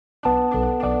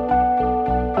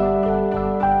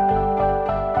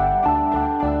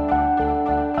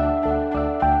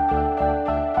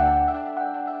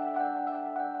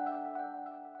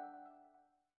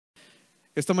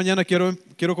Esta mañana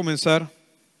quiero comenzar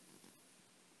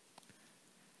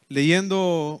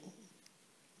leyendo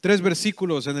 3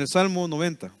 versículos en el Salmo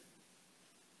 90.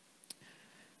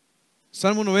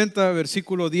 Salmo 90,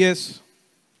 versículo 10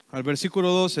 al versículo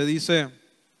 12 dice: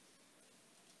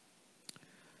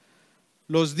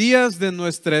 los días de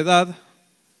nuestra edad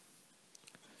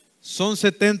son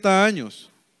 70 años,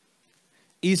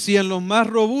 y si en los más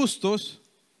robustos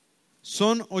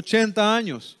son 80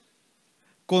 años.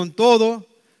 Con todo,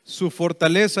 su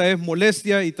fortaleza es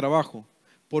molestia y trabajo,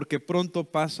 porque pronto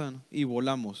pasan y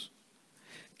volamos.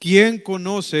 ¿Quién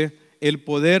conoce el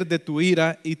poder de tu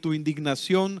ira y tu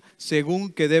indignación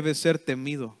según que debe ser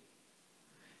temido?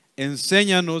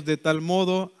 Enséñanos de tal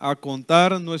modo a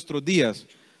contar nuestros días,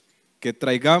 que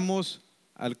traigamos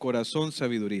al corazón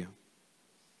sabiduría.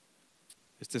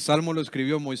 Este salmo lo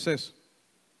escribió Moisés.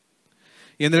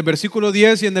 Y en el versículo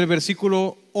 10 y en el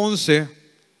versículo 11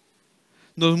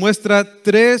 nos muestra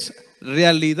 3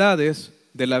 realidades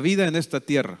de la vida en esta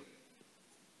tierra.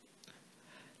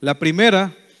 La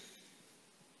primera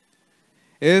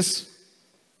es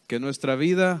que nuestra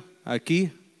vida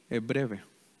aquí es breve.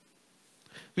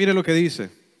 Mire lo que dice: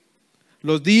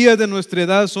 los días de nuestra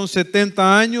edad son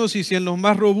 70 años, y si en los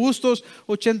más robustos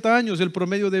 80 años. El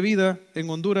promedio de vida en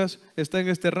Honduras está en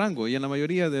este rango y en la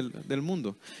mayoría del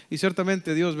mundo. Y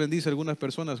ciertamente Dios bendice a algunas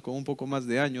personas con un poco más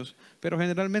de años, pero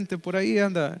generalmente por ahí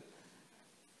anda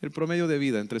el promedio de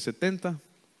vida, entre 70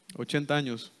 y 80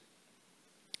 años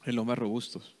en los más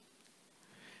robustos.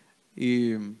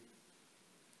 Y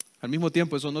al mismo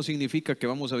tiempo eso no significa que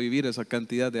vamos a vivir esa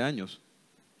cantidad de años.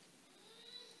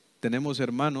 Tenemos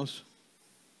hermanos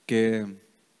que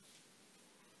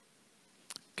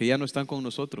ya no están con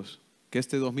nosotros, que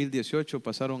este 2018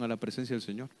 pasaron a la presencia del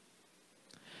Señor.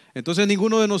 Entonces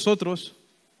ninguno de nosotros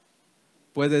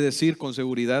puede decir con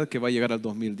seguridad que va a llegar al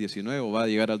 2019 o va a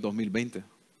llegar al 2020.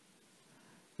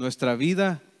 Nuestra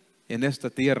vida en esta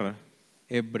tierra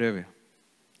es breve.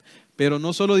 Pero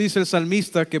no solo dice el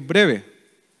salmista que es breve,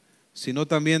 sino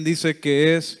también dice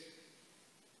que es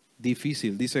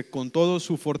difícil. Dice: con todo,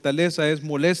 su fortaleza es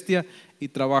molestia y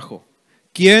trabajo.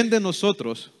 ¿Quién de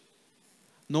nosotros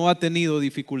no ha tenido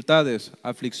dificultades,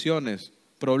 aflicciones,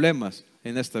 problemas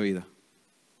en esta vida?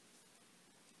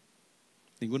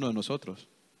 Ninguno de nosotros.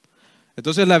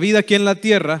 Entonces la vida aquí en la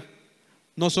tierra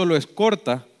no solo es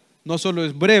corta, no solo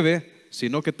es breve,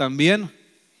 sino que también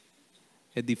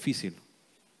es difícil.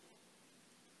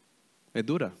 Es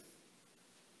dura.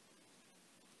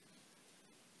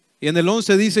 Y en el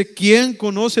 11 dice: ¿quién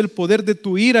conoce el poder de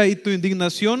tu ira y tu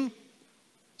indignación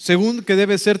según que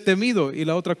debe ser temido? Y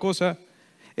la otra cosa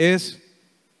es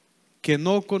que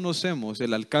no conocemos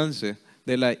el alcance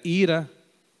de la ira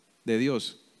de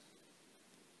Dios.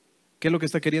 ¿Qué es lo que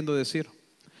está queriendo decir?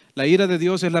 La ira de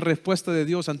Dios es la respuesta de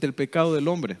Dios ante el pecado del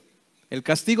hombre. El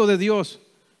castigo de Dios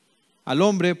al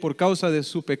hombre por causa de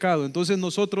su pecado. Entonces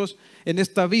nosotros en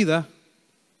esta vida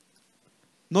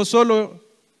no solo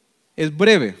es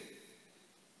breve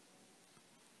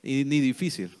y ni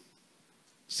difícil,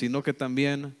 sino que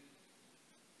también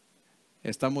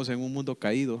estamos en un mundo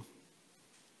caído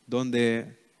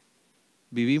donde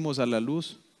vivimos a la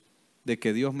luz de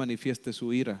que Dios manifieste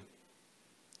su ira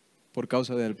por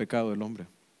causa del pecado del hombre.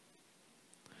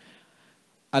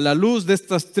 A la luz de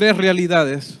estas 3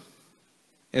 realidades,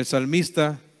 el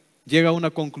salmista llega a una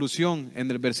conclusión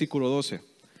en el versículo 12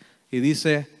 y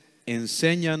dice: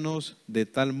 enséñanos de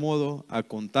tal modo a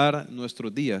contar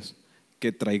nuestros días,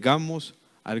 que traigamos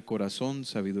al corazón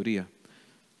sabiduría.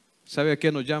 ¿Sabe a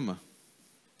qué nos llama?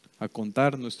 A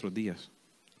contar nuestros días.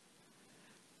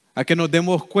 A que nos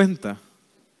demos cuenta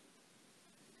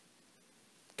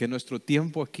que nuestro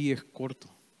tiempo aquí es corto.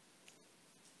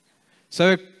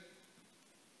 ¿Sabe?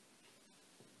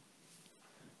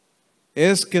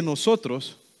 Es que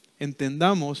nosotros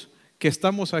entendamos que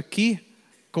estamos aquí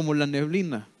como la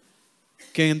neblina,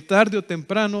 que en tarde o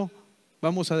temprano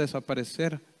vamos a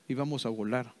desaparecer y vamos a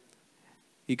volar.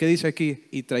 ¿Y qué dice aquí?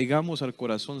 Y traigamos al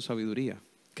corazón sabiduría.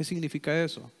 ¿Qué significa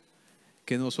eso?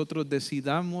 Que nosotros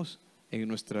decidamos en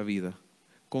nuestra vida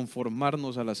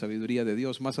conformarnos a la sabiduría de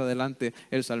Dios. Más adelante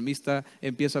el salmista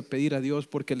empieza a pedir a Dios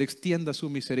porque le extienda su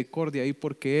misericordia y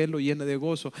porque Él lo llene de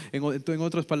gozo. En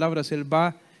otras palabras, Él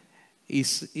va y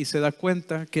se da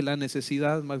cuenta que la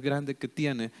necesidad más grande que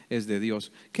tiene es de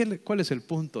Dios. ¿Cuál es el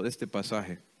punto de este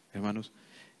pasaje, hermanos?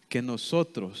 Que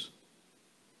nosotros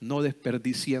no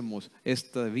desperdiciemos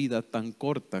esta vida tan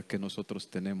corta que nosotros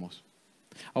tenemos.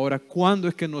 Ahora, ¿cuándo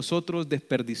es que nosotros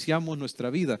desperdiciamos nuestra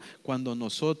vida? Cuando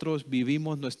nosotros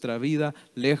vivimos nuestra vida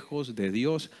lejos de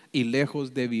Dios y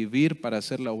lejos de vivir para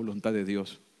hacer la voluntad de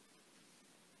Dios.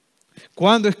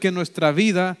 ¿Cuándo es que nuestra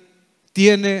vida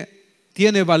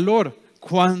tiene valor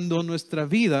cuando nuestra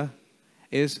vida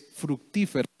es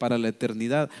fructífera para la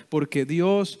eternidad, porque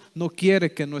Dios no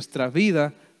quiere que nuestra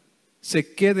vida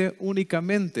se quede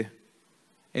únicamente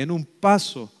en un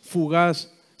paso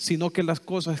fugaz, sino que las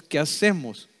cosas que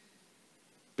hacemos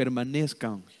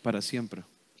permanezcan para siempre.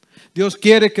 Dios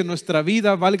quiere que nuestra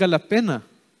vida valga la pena.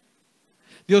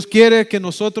 Dios quiere que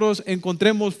nosotros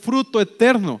encontremos fruto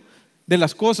eterno de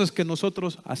las cosas que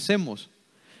nosotros hacemos,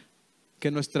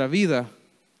 que nuestra vida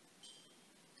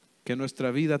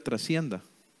trascienda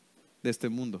de este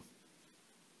mundo.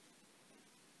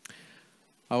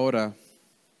 Ahora,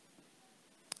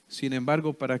 sin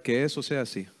embargo, para que eso sea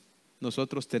así,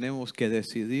 nosotros tenemos que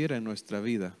decidir en nuestra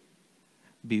vida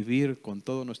vivir con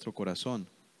todo nuestro corazón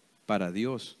para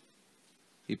Dios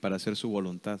y para hacer su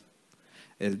voluntad.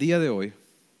 El día de hoy,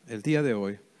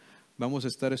 vamos a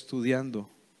estar estudiando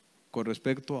con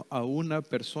respecto a una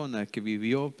persona que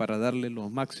vivió para darle lo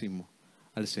máximo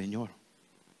al Señor.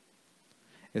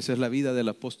 Esa es la vida del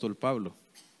apóstol Pablo.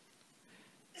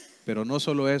 Pero no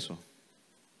solo eso.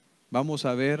 Vamos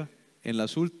a ver en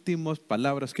las últimas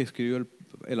palabras que escribió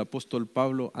el apóstol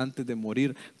Pablo antes de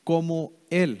morir, cómo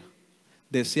él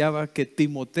deseaba que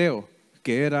Timoteo,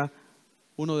 que era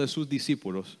uno de sus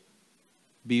discípulos,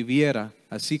 viviera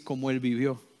así como él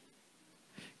vivió.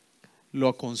 Lo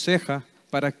aconseja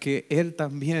para que él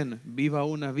también viva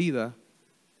una vida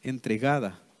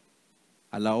entregada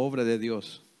a la obra de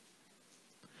Dios.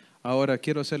 Ahora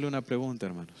quiero hacerle una pregunta,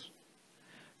 hermanos.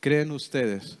 ¿Creen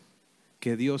ustedes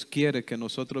que Dios quiere que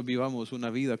nosotros vivamos una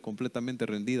vida completamente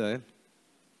rendida a Él?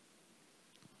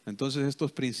 Entonces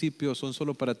estos principios son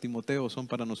solo para Timoteo, son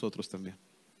para nosotros también.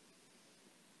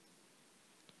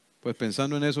 Pues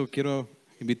pensando en eso, quiero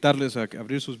invitarles a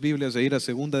abrir sus Biblias e ir a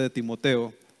 2 de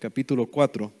Timoteo, capítulo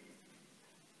 4.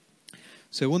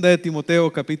 2 de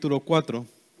Timoteo, capítulo 4,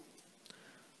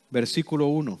 versículo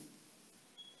 1.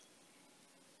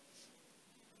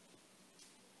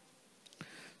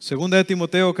 Segunda de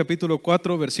Timoteo capítulo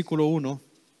 4 versículo 1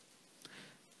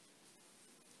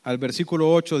 al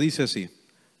versículo 8 dice así: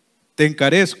 Te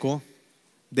encarezco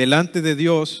delante de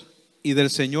Dios y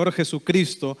del Señor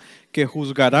Jesucristo, que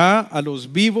juzgará a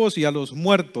los vivos y a los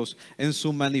muertos en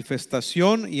su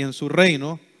manifestación y en su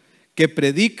reino, que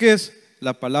prediques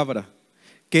la palabra,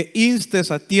 que instes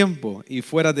a tiempo y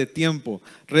fuera de tiempo,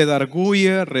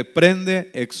 redarguye, reprende,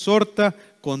 exhorta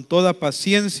con toda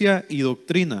paciencia y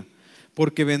doctrina.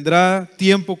 Porque vendrá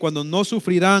tiempo cuando no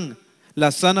sufrirán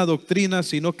la sana doctrina,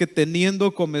 sino que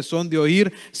teniendo comezón de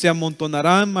oír, se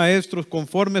amontonarán maestros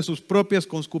conforme a sus propias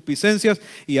concupiscencias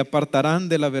y apartarán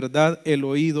de la verdad el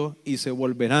oído y se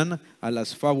volverán a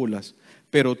las fábulas.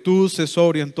 Pero tú sé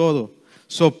sobrio en todo,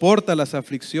 soporta las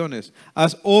aflicciones,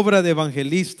 haz obra de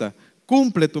evangelista,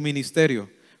 cumple tu ministerio,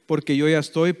 porque yo ya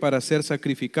estoy para ser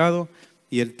sacrificado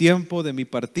y el tiempo de mi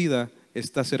partida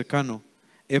está cercano.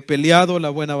 He peleado la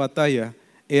buena batalla,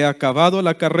 he acabado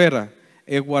la carrera,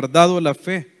 he guardado la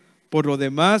fe. Por lo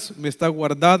demás me está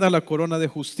guardada la corona de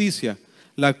justicia,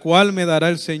 la cual me dará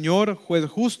el Señor, juez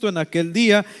justo en aquel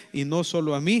día, y no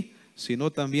solo a mí, sino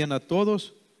también a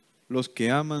todos los que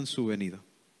aman su venida.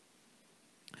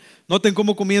 Noten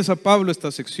cómo comienza Pablo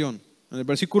esta sección. En el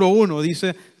versículo 1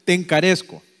 dice, te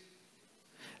encarezco.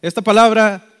 Esta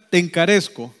palabra, te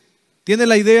encarezco, tiene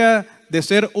la idea de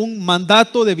ser un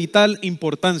mandato de vital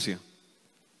importancia.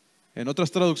 En otras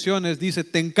traducciones dice,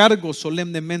 te encargo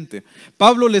solemnemente.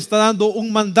 Pablo le está dando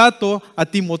un mandato a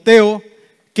Timoteo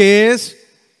que es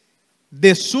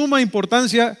de suma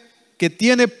importancia, que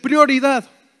tiene prioridad.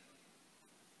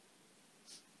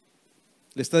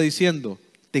 Le está diciendo,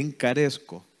 te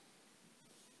encarezco.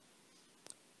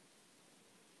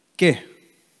 ¿Qué?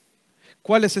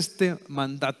 ¿Cuál es este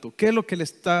mandato? ¿Qué es lo que le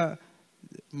está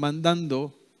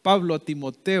mandando Pablo a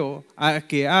Timoteo a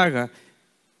que haga?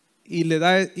 Y le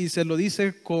da, y se lo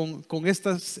dice con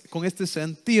este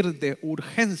sentir de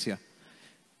urgencia.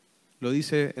 Lo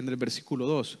dice en el versículo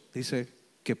 2, dice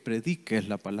que prediques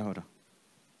la palabra.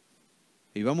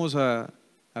 Y vamos a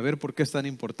ver por qué es tan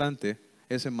importante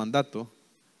ese mandato,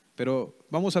 pero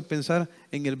vamos a pensar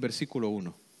en el versículo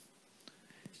 1.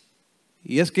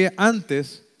 Y es que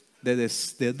antes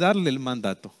de darle el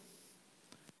mandato,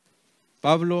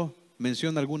 Pablo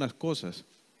menciona algunas cosas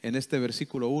en este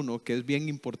versículo 1 que es bien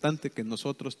importante que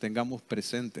nosotros tengamos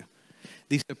presente.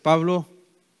 Dice Pablo,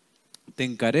 te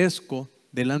encarezco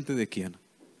delante de quién?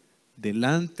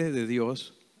 Delante de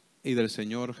Dios y del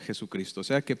Señor Jesucristo. O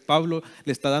sea que Pablo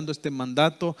le está dando este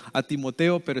mandato a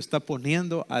Timoteo, pero está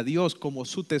poniendo a Dios como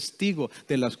su testigo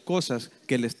de las cosas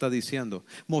que le está diciendo,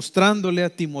 mostrándole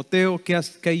a Timoteo que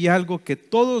hay algo que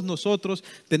todos nosotros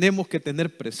tenemos que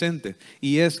tener presente,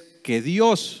 y es que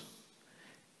Dios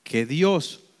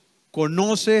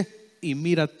conoce y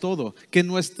mira todo, que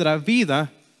nuestra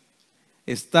vida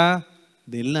está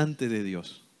delante de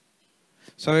Dios.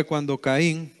 ¿Sabe? Cuando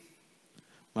Caín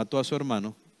mató a su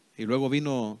hermano y luego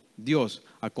vino Dios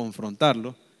a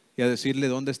confrontarlo y a decirle: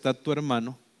 ¿dónde está tu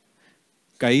hermano?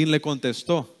 Caín le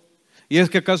contestó: ¿y es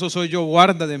que acaso soy yo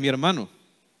guarda de mi hermano?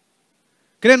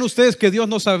 ¿Creen ustedes que Dios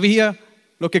no sabía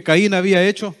lo que Caín había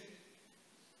hecho?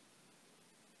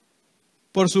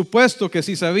 Por supuesto que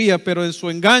sí sabía, pero en su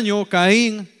engaño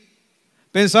Caín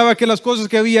pensaba que las cosas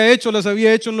que había hecho las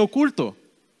había hecho en lo oculto,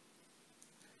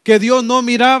 que Dios no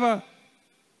miraba.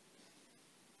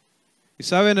 Y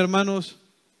saben, hermanos,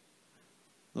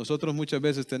 nosotros muchas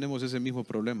veces tenemos ese mismo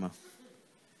problema,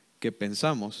 que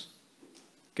pensamos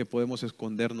que podemos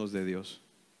escondernos de Dios,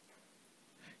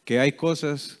 que hay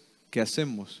cosas que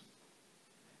hacemos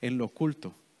en lo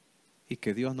oculto y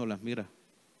que Dios no las mira.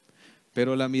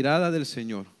 Pero la mirada del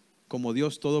Señor, como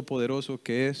Dios todopoderoso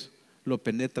que es, lo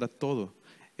penetra todo.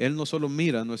 Él no solo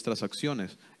mira nuestras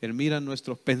acciones, Él mira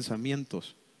nuestros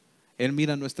pensamientos, Él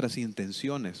mira nuestras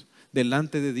intenciones.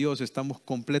 Delante de Dios estamos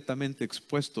completamente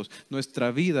expuestos. Nuestra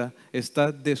vida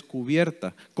está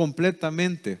descubierta,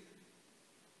 completamente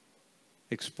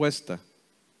expuesta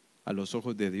a los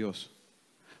ojos de Dios.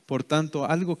 Por tanto,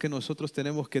 algo que nosotros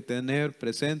tenemos que tener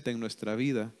presente en nuestra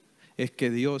vida es que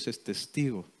Dios es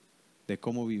testigo de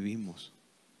cómo vivimos.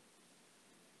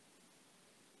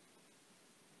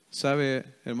 Sabe,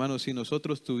 hermanos, si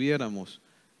nosotros tuviéramos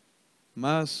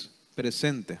más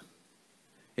presente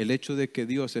el hecho de que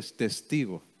Dios es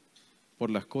testigo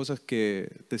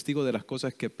testigo de las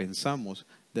cosas que pensamos,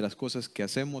 de las cosas que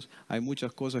hacemos, hay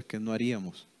muchas cosas que no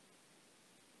haríamos.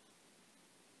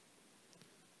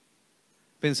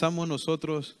 Pensamos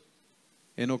nosotros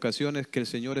en ocasiones que el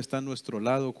Señor está a nuestro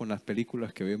lado con las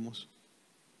películas que vemos,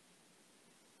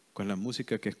 con la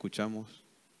música que escuchamos.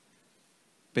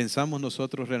 Pensamos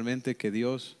nosotros realmente que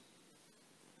Dios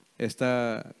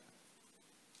está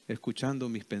escuchando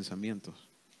mis pensamientos.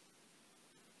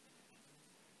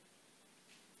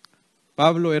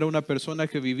 Pablo era una persona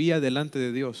que vivía delante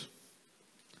de Dios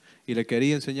y le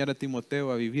quería enseñar a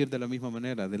Timoteo a vivir de la misma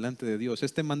manera, delante de Dios.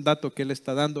 Este mandato que él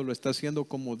está dando lo está haciendo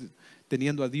como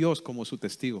teniendo a Dios como su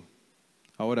testigo.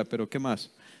 Ahora, ¿pero qué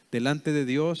más? Delante de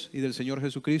Dios y del Señor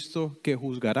Jesucristo, que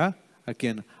juzgará ¿a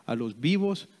quién? A los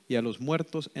vivos y a los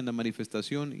muertos en la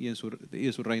manifestación y en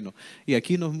su reino. Y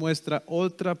aquí nos muestra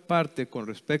otra parte con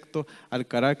respecto al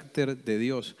carácter de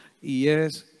Dios, y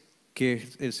es que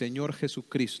el Señor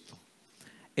Jesucristo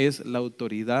es la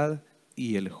autoridad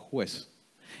y el juez.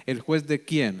 ¿El juez de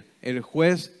quién? El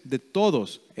juez de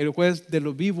todos, el juez de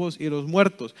los vivos y los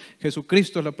muertos.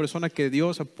 Jesucristo es la persona que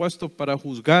Dios ha puesto para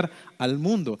juzgar al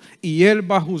mundo, y Él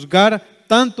va a juzgar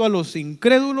tanto a los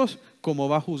incrédulos como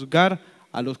va a juzgar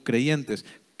a los creyentes.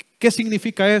 ¿Qué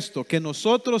significa esto? Que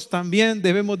nosotros también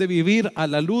debemos de vivir a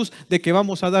la luz de que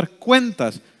vamos a dar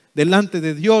cuentas delante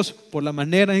de Dios por la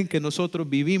manera en que nosotros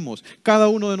vivimos, cada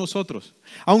uno de nosotros.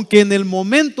 Aunque en el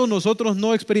momento nosotros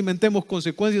no experimentemos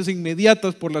consecuencias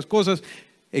inmediatas por las cosas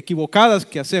equivocadas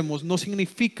que hacemos, no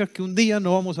significa que un día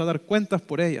no vamos a dar cuentas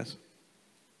por ellas.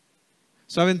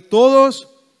 ¿Saben? Todos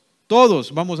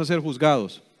vamos a ser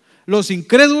juzgados. Los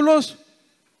incrédulos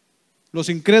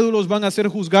van a ser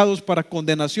juzgados para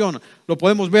condenación. Lo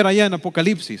podemos ver allá en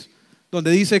Apocalipsis,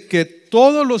 donde dice que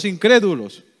todos los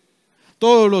incrédulos,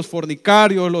 todos los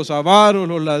fornicarios, los avaros,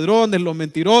 los ladrones, los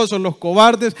mentirosos, los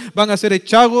cobardes, van a ser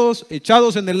echados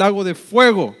en el lago de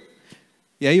fuego.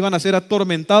 Y ahí van a ser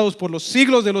atormentados por los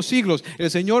siglos de los siglos.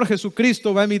 El Señor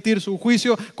Jesucristo va a emitir su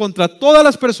juicio contra todas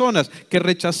las personas que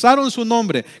rechazaron su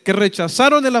nombre, que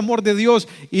rechazaron el amor de Dios,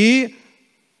 y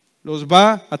los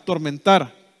va a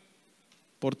atormentar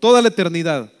por toda la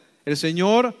eternidad. El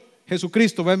Señor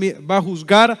Jesucristo va a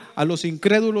juzgar a los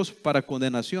incrédulos para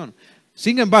condenación.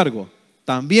 Sin embargo,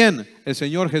 también el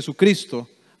Señor Jesucristo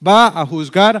va a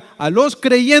juzgar a los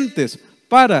creyentes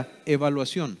para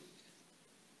evaluación.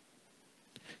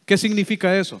 ¿Qué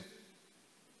significa eso?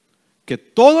 Que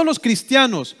todos los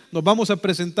cristianos nos vamos a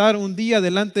presentar un día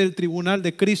delante del tribunal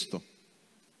de Cristo.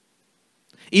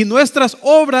 Y nuestras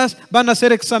obras van a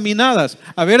ser examinadas,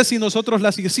 a ver si nosotros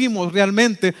las hicimos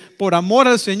realmente por amor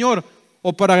al Señor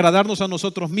o para agradarnos a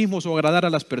nosotros mismos o agradar a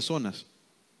las personas.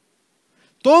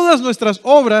 Todas nuestras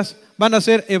obras van a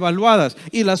ser evaluadas,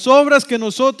 y las obras que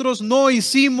nosotros no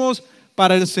hicimos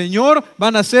para el Señor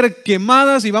van a ser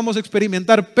quemadas y vamos a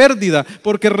experimentar pérdida,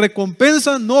 porque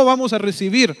recompensa no vamos a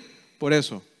recibir por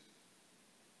eso.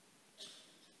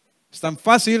 Es tan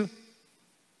fácil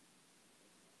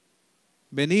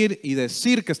venir y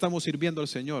decir que estamos sirviendo al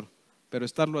Señor, pero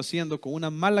estarlo haciendo con una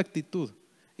mala actitud,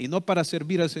 y no para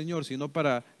servir al Señor, sino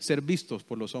para ser vistos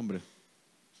por los hombres.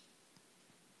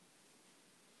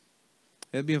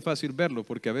 Es bien fácil verlo,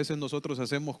 porque a veces nosotros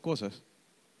hacemos cosas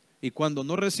y cuando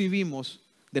no recibimos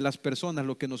de las personas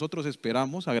lo que nosotros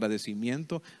esperamos,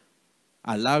 agradecimiento,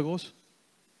 halagos,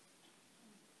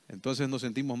 entonces nos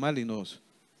sentimos mal y nos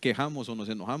quejamos o nos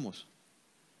enojamos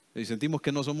y sentimos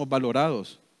que no somos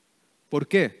valorados. ¿Por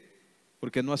qué?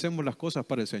 Porque no hacemos las cosas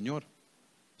para el Señor,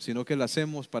 sino que las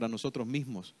hacemos para nosotros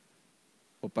mismos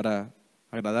o para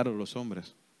agradar a los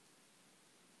hombres.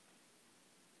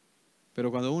 Pero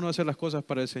cuando uno hace las cosas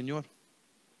para el Señor,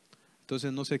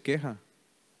 entonces no se queja,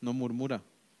 no murmura,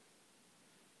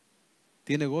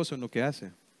 tiene gozo en lo que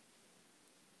hace.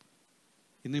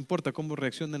 Y no importa cómo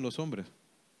reaccionen los hombres,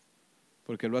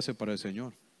 porque lo hace para el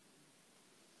Señor.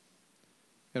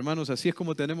 Hermanos, así es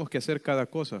como tenemos que hacer cada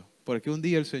cosa, porque un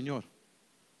día el Señor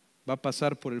va a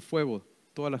pasar por el fuego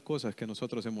todas las cosas que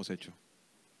nosotros hemos hecho.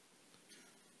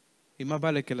 Y más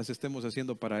vale que las estemos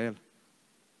haciendo para Él,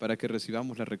 para que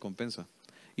recibamos la recompensa.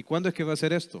 ¿Y cuándo es que va a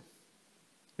hacer esto?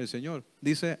 El Señor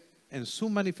dice en su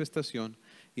manifestación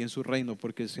y en su reino,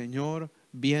 porque el Señor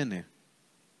viene.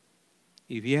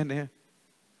 Y viene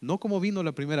no como vino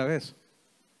la primera vez.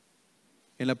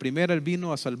 En la primera Él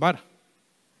vino a salvar.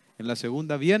 En la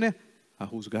segunda viene a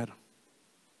juzgar.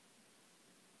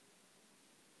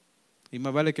 Y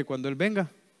más vale que cuando Él venga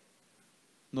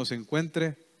nos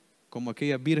encuentre como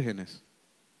aquellas vírgenes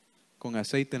con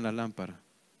aceite en la lámpara,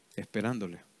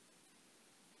 esperándole.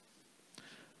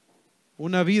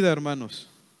 Una vida, hermanos,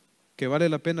 que vale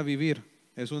la pena vivir,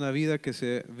 es una vida que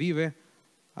se vive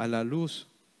a la luz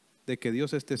de que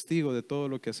Dios es testigo de todo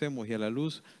lo que hacemos y a la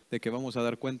luz de que vamos a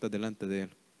dar cuenta delante de Él.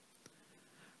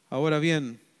 Ahora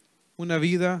bien, una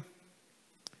vida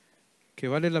que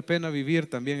vale la pena vivir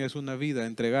también es una vida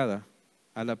entregada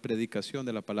a la predicación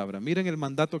de la palabra. Miren el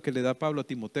mandato que le da Pablo a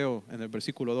Timoteo en el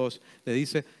versículo 2. Le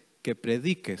dice que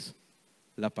prediques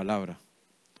la palabra.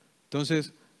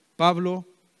 Entonces, Pablo,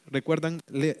 recuerdan,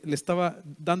 le estaba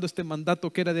dando este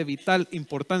mandato que era de vital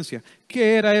importancia.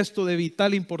 ¿Qué era esto de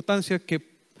vital importancia que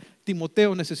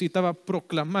Timoteo necesitaba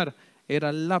proclamar?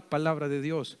 Era la palabra de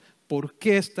Dios. ¿Por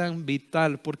qué es tan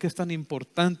vital? ¿Por qué es tan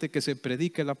importante que se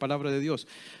predique la palabra de Dios?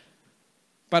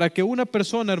 Para que una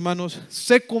persona, hermanos,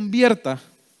 se convierta,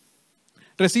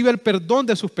 reciba el perdón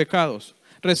de sus pecados,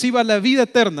 reciba la vida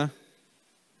eterna,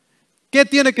 ¿qué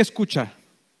tiene que escuchar?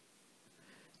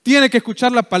 Tiene que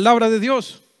escuchar la palabra de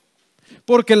Dios.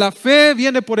 Porque la fe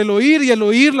viene por el oír y el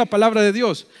oír la palabra de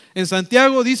Dios. En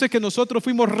Santiago dice que nosotros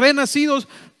fuimos renacidos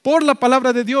por la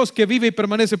palabra de Dios que vive y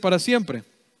permanece para siempre.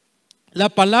 La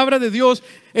palabra de Dios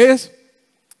es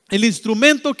el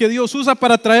instrumento que Dios usa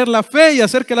para traer la fe y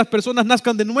hacer que las personas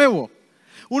nazcan de nuevo.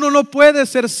 Uno no puede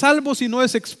ser salvo si no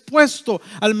es expuesto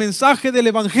al mensaje del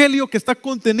evangelio que está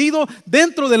contenido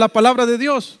dentro de la palabra de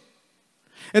Dios.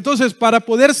 Entonces, para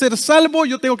poder ser salvo,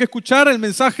 yo tengo que escuchar el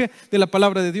mensaje de la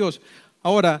palabra de Dios.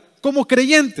 Ahora, como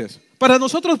creyentes, para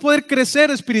nosotros poder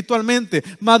crecer espiritualmente,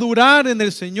 madurar en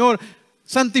el Señor,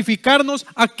 santificarnos,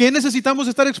 ¿a qué necesitamos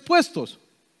estar expuestos?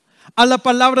 A la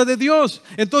palabra de Dios.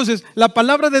 Entonces, la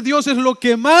palabra de Dios es lo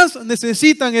que más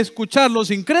necesitan escuchar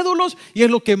los incrédulos y es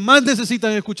lo que más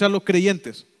necesitan escuchar los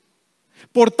creyentes.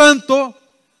 Por tanto,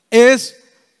 es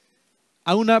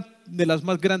a una de las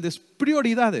más grandes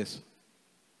prioridades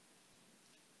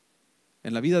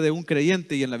en la vida de un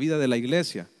creyente y en la vida de la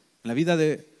iglesia, en la vida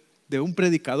de un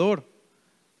predicador,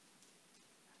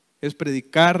 es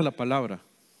predicar la palabra.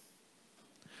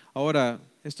 Ahora,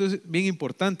 esto es bien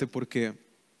importante porque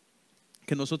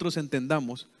que nosotros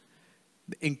entendamos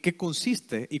en qué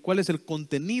consiste y cuál es el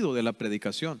contenido de la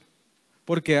predicación.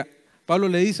 Porque Pablo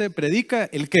le dice, predica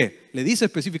el qué. Le dice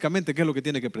específicamente qué es lo que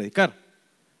tiene que predicar.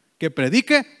 Que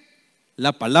predique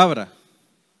la palabra.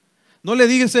 No le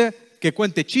dice que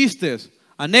cuente chistes,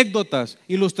 anécdotas,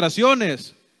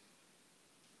 ilustraciones,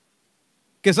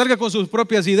 que salga con sus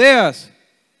propias ideas.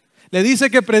 Le dice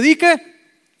que predique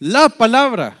la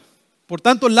palabra. Por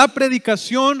tanto, la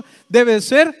predicación debe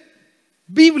ser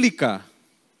bíblica.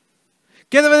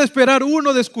 ¿Qué debe de esperar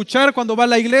uno de escuchar cuando va a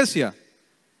la iglesia?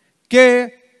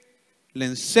 Que le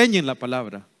enseñen la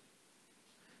palabra,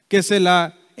 que se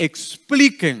la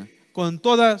expliquen con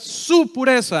toda su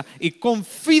pureza y con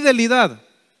fidelidad.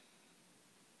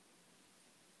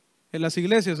 En las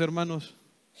iglesias, hermanos,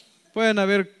 pueden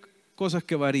haber cosas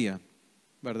que varían,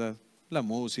 ¿verdad? la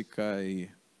música y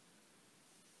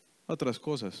otras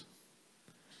cosas.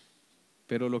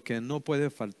 Pero lo que no puede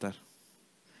faltar,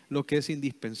 lo que es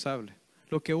indispensable,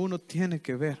 lo que uno tiene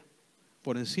que ver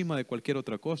por encima de cualquier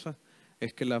otra cosa,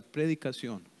 es que la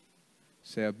predicación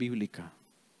sea bíblica.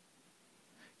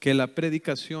 Que la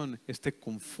predicación esté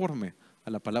conforme a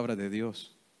la palabra de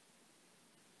Dios.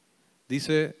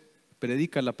 Dice,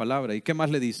 predica la palabra. ¿Y qué más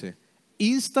le dice?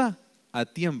 Insta a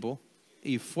tiempo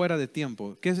y fuera de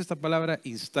tiempo. ¿Qué es esta palabra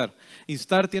instar?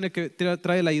 Instar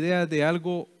trae la idea de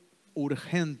algo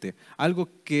urgente, algo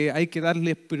que hay que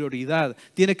darle prioridad.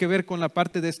 Tiene que ver con la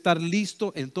parte de estar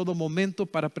listo en todo momento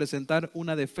para presentar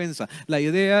una defensa. La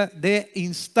idea de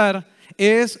instar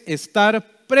es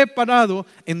estar preparado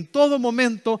en todo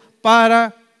momento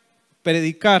para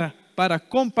predicar, para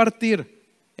compartir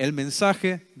el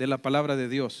mensaje de la palabra de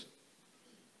Dios.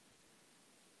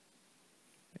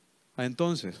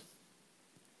 Entonces,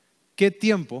 ¿qué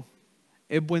tiempo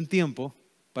es buen tiempo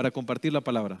para compartir la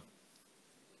palabra?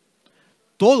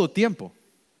 Todo tiempo.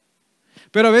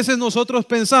 Pero a veces nosotros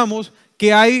pensamos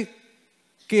que hay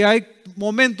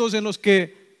momentos en los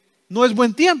que no es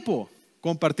buen tiempo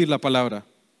compartir la palabra.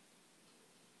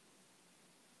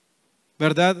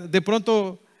 ¿Verdad? De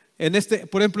pronto,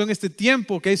 por ejemplo, en este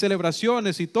tiempo que hay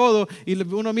celebraciones y todo, y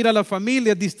uno mira a las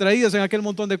familias distraídas en aquel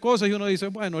montón de cosas y uno dice,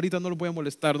 bueno, ahorita no les voy a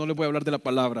molestar, no les voy a hablar de la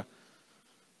palabra.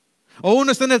 O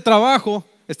uno está en el trabajo,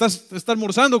 está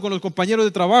almorzando con los compañeros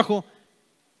de trabajo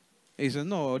y dice,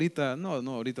 no, ahorita no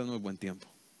es buen tiempo.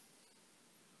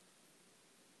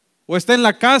 O está en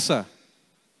la casa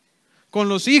con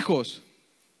los hijos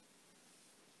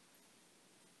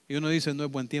y uno dice, no es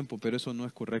buen tiempo, pero eso no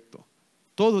es correcto.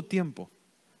 Todo tiempo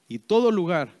y todo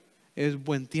lugar es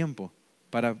buen tiempo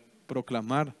para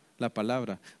proclamar la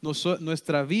palabra.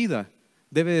 Nuestra vida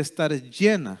debe estar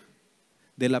llena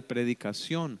de la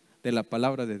predicación de la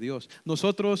palabra de Dios.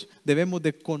 Nosotros debemos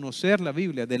de conocer la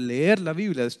Biblia, de leer la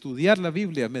Biblia, de estudiar la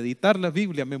Biblia, meditar la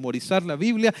Biblia, memorizar la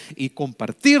Biblia y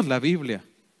compartir la Biblia.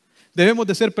 Debemos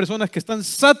de ser personas que están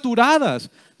saturadas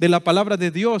de la palabra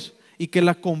de Dios y que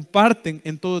la comparten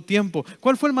en todo tiempo.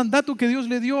 ¿Cuál fue el mandato que Dios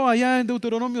le dio allá en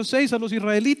Deuteronomio 6 a los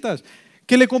israelitas?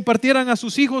 Que le compartieran a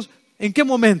sus hijos, ¿en qué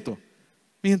momento?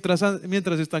 Mientras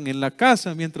están en la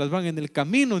casa, mientras van en el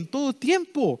camino, en todo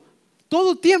tiempo.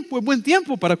 Todo tiempo es buen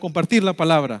tiempo para compartir la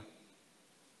palabra.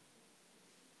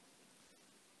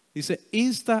 Dice,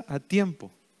 insta a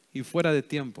tiempo y fuera de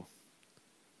tiempo.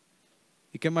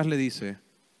 ¿Y qué más le dice?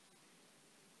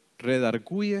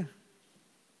 Redarguye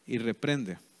y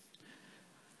reprende.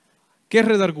 ¿Qué es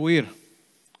redarguir?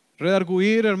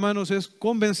 Redarguir, hermanos, es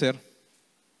convencer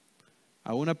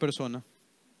a una persona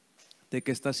de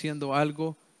que está haciendo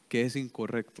algo que es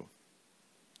incorrecto.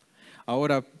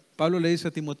 Ahora, Pablo le dice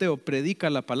a Timoteo, predica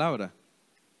la palabra.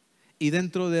 Y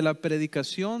dentro de la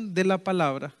predicación de la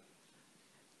palabra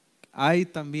hay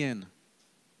también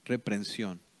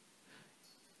reprensión.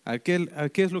 ¿A qué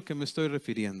es lo que me estoy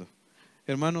refiriendo?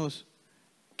 Hermanos,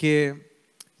 que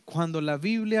cuando la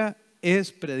Biblia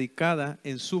es predicada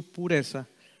en su pureza,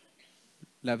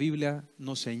 la Biblia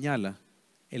nos señala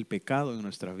el pecado en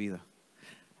nuestra vida.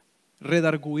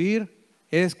 Redarguir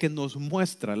es que nos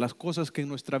muestra las cosas que en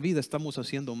nuestra vida estamos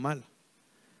haciendo mal.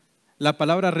 La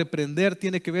palabra reprender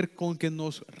tiene que ver con que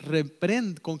nos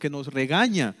reprende, con que nos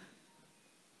regaña,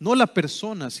 no la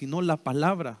persona, sino la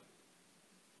palabra.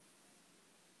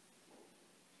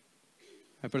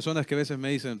 Hay personas que a veces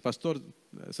me dicen, pastor,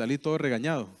 salí todo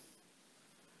regañado.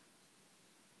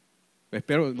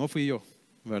 Espero, no fui yo,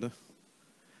 ¿verdad?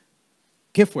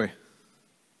 ¿Qué fue?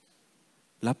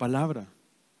 La palabra.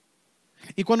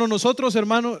 Y cuando nosotros,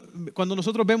 hermano, cuando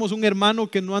nosotros vemos un hermano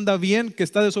que no anda bien, que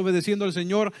está desobedeciendo al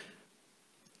Señor,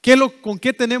 ¿con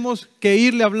qué tenemos que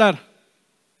irle a hablar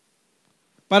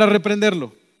para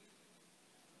reprenderlo?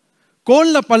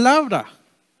 Con la palabra,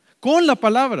 con la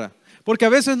palabra. Porque a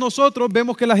veces nosotros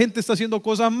vemos que la gente está haciendo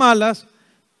cosas malas,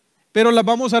 pero las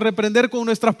vamos a reprender con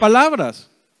nuestras palabras.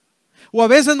 O a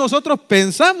veces nosotros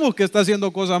pensamos que está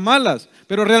haciendo cosas malas,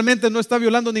 pero realmente no está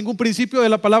violando ningún principio de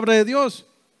la palabra de Dios.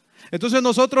 Entonces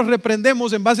nosotros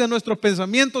reprendemos en base a nuestros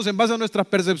pensamientos, en base a nuestras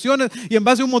percepciones y en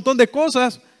base a un montón de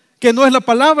cosas que no es la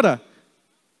palabra.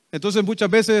 Entonces muchas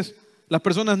veces las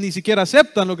personas ni siquiera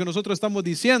aceptan lo que nosotros estamos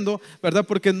diciendo, ¿verdad?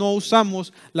 Porque no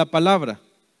usamos la palabra.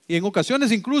 Y en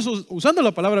ocasiones incluso usando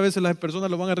la palabra a veces las personas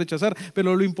lo van a rechazar.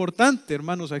 Pero lo importante,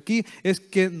 hermanos, aquí es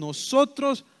que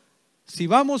nosotros, si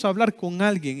vamos a hablar con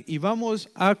alguien y vamos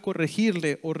a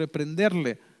corregirle o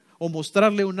reprenderle o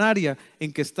mostrarle un área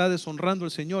en que está deshonrando al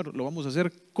Señor, lo vamos a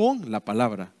hacer con la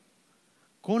palabra.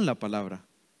 Con la palabra.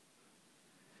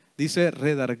 Dice,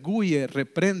 redarguye,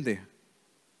 reprende.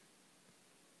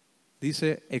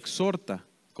 Dice, exhorta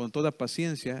con toda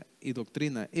paciencia y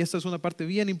doctrina. Esta es una parte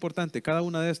bien importante, cada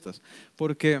una de estas,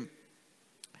 porque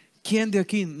 ¿quién de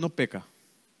aquí no peca?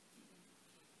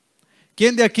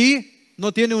 ¿Quién de aquí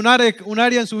no tiene un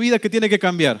área en su vida que tiene que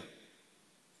cambiar?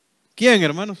 ¿Quién,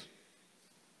 hermanos?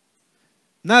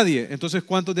 Nadie. Entonces,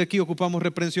 ¿cuántos de aquí ocupamos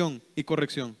reprensión y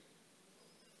corrección?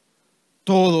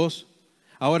 Todos.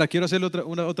 Ahora, quiero hacerle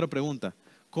otra pregunta.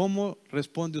 ¿Cómo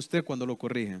responde usted cuando lo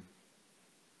corrigen?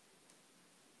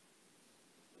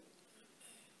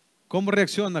 ¿Cómo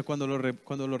reacciona cuando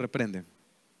lo reprenden?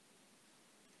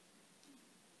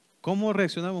 ¿Cómo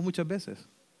reaccionamos muchas veces?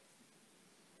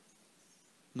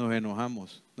 Nos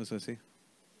enojamos, ¿no es así?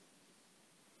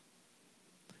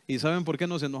 ¿Y saben por qué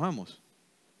nos enojamos?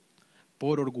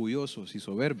 Por orgullosos y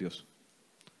soberbios.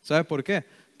 ¿Sabe por qué?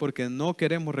 Porque no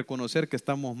queremos reconocer que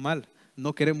estamos mal,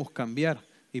 no queremos cambiar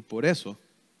y por eso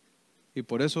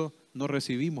no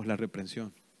recibimos la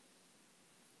reprensión.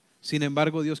 Sin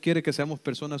embargo, Dios quiere que seamos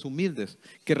personas humildes,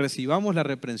 que recibamos la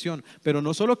reprensión, pero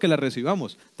no solo que la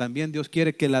recibamos, también Dios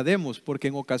quiere que la demos, porque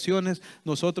en ocasiones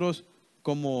nosotros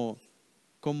como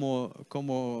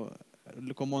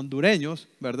hondureños,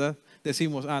 ¿verdad?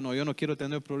 Decimos, no, yo no quiero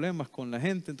tener problemas con la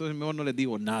gente, entonces mejor no les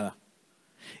digo nada.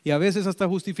 Y a veces hasta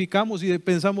justificamos y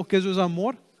pensamos que eso es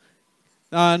amor.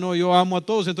 No, yo amo a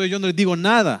todos, entonces yo no les digo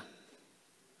nada.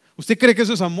 ¿Usted cree que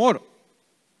eso es amor?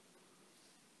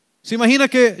 ¿Se imagina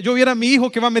que yo viera a mi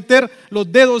hijo que va a meter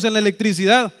los dedos en la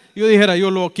electricidad? Y yo dijera, yo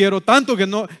lo quiero tanto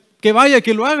que vaya,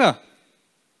 que lo haga.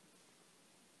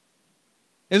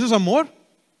 ¿Eso es amor?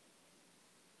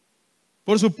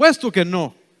 Por supuesto que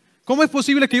no. ¿Cómo es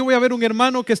posible que yo voy a ver un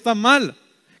hermano que está mal,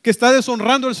 que está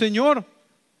deshonrando al Señor?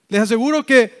 Les aseguro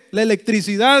que la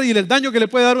electricidad y el daño que le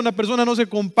puede dar a una persona no se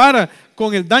compara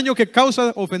con el daño que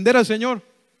causa ofender al Señor.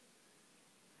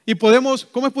 Y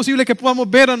 ¿cómo es posible que podamos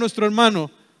ver a nuestro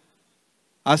hermano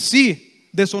así,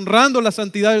 deshonrando la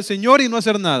santidad del Señor y no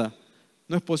hacer nada?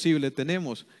 No es posible,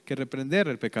 tenemos que reprender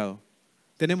el pecado.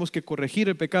 Tenemos que corregir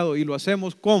el pecado y lo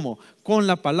hacemos ¿cómo? Con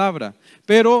la palabra.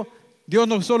 Pero Dios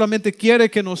no solamente quiere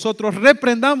que nosotros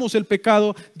reprendamos el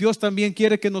pecado, Dios también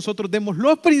quiere que nosotros demos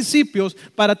los principios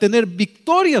para tener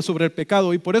victoria sobre el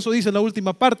pecado. Y por eso dice en la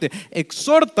última parte,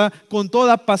 exhorta con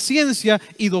toda paciencia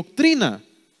y doctrina.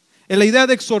 La idea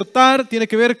de exhortar tiene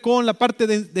que ver con la parte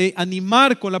de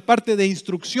animar, con la parte de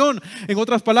instrucción. En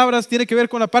otras palabras, tiene que ver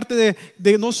con la parte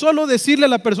de no solo decirle a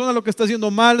la persona lo que está haciendo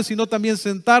mal, sino también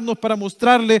sentarnos para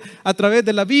mostrarle a través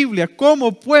de la Biblia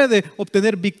cómo puede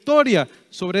obtener victoria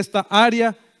sobre esta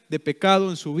área de pecado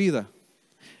en su vida.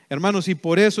 Hermanos, y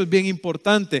por eso es bien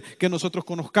importante que nosotros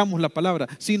conozcamos la palabra.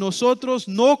 Si nosotros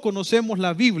no conocemos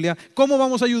la Biblia, ¿cómo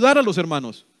vamos a ayudar a los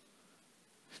hermanos?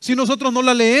 Si nosotros no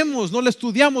la leemos, no la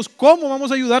estudiamos, ¿cómo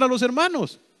vamos a ayudar a los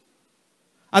hermanos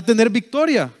a tener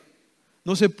victoria?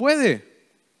 No se puede.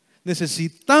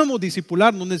 Necesitamos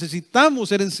discipularnos, necesitamos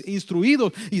ser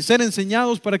instruidos y ser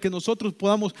enseñados para que nosotros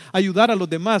podamos ayudar a los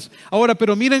demás. Ahora,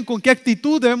 pero miren con qué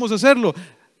actitud debemos hacerlo.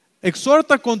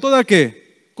 Exhorta con toda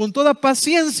 ¿qué? Con toda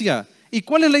paciencia. ¿Y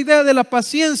cuál es la idea de la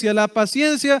paciencia? La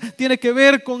paciencia tiene que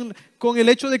ver con el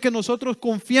hecho de que nosotros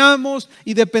confiamos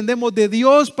y dependemos de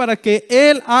Dios para que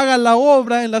Él haga la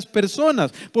obra en las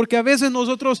personas. Porque a veces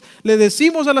nosotros le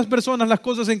decimos a las personas las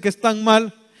cosas en que están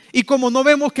mal y como no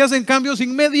vemos que hacen cambios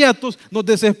inmediatos, nos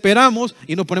desesperamos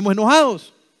y nos ponemos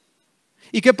enojados.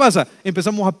 ¿Y qué pasa?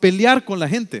 Empezamos a pelear con la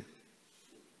gente.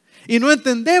 Y no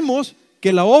entendemos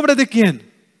que la obra ¿de quién?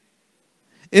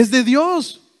 Es de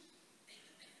Dios.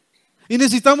 Y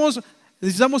necesitamos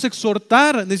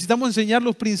exhortar, necesitamos enseñar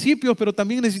los principios, pero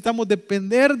también necesitamos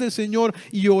depender del Señor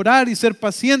y orar y ser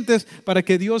pacientes para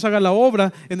que Dios haga la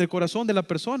obra en el corazón de la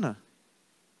persona.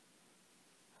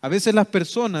 A veces las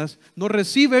personas no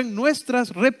reciben nuestras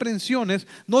reprensiones,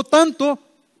 no tanto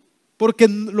porque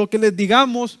lo que les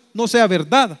digamos no sea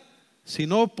verdad,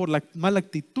 sino por la mala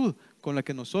actitud con la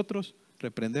que nosotros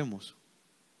reprendemos.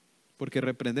 Porque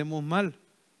reprendemos mal.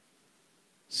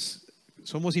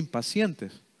 Somos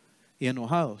impacientes y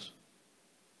enojados.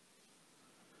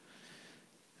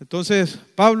 Entonces,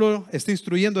 Pablo está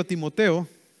instruyendo a Timoteo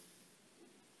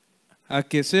a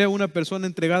que sea una persona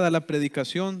entregada a la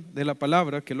predicación de la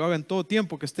palabra, que lo haga en todo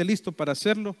tiempo, que esté listo para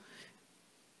hacerlo,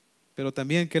 pero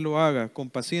también que lo haga con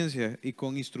paciencia y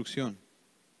con instrucción.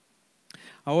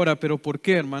 Ahora, pero ¿por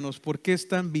qué, hermanos? ¿Por qué es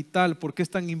tan vital? ¿Por qué es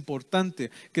tan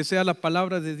importante que sea la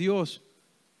palabra de Dios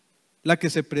la que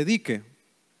se predique?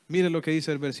 Mire lo que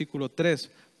dice el versículo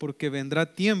 3, porque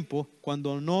vendrá tiempo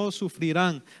cuando no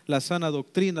sufrirán la sana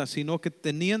doctrina, sino que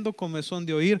teniendo comezón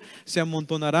de oír, se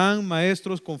amontonarán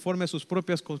maestros conforme a sus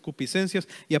propias concupiscencias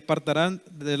y apartarán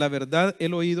de la verdad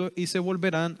el oído y se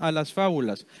volverán a las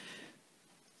fábulas.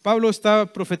 Pablo está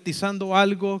profetizando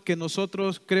algo que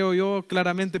nosotros, creo yo,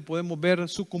 claramente podemos ver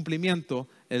su cumplimiento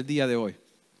el día de hoy.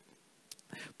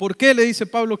 ¿Por qué le dice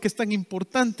Pablo que es tan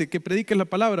importante que prediques la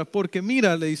palabra? Porque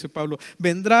mira, le dice Pablo,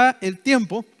 vendrá el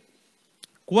tiempo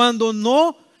cuando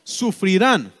no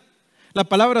sufrirán. La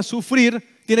palabra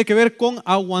sufrir tiene que ver con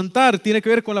aguantar, tiene que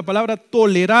ver con la palabra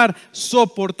tolerar,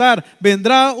 soportar.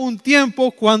 Vendrá un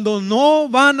tiempo cuando no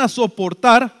van a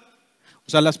soportar, o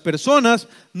sea, las personas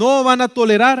no van a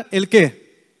tolerar ¿el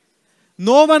qué?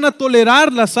 No van a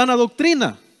tolerar la sana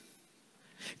doctrina.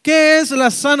 ¿Qué es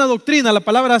la sana doctrina? La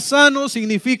palabra sano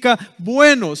significa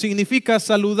bueno, significa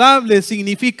saludable,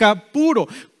 significa puro.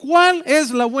 ¿Cuál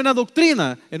es la buena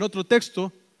doctrina? En otro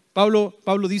texto,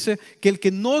 Pablo dice que el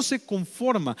que no se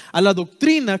conforma a la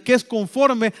doctrina que es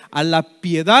conforme a la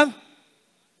piedad,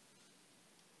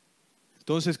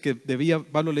 entonces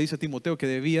Pablo le dice a Timoteo que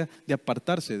debía de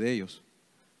apartarse de ellos.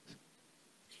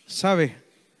 ¿Sabe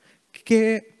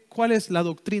cuál es la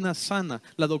doctrina sana?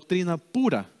 La doctrina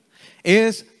pura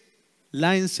es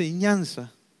la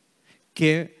enseñanza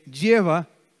que lleva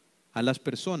a las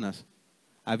personas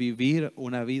a vivir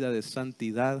una vida de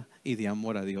santidad y de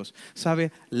amor a Dios.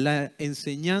 ¿Sabe? La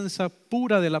enseñanza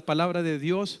pura de la palabra de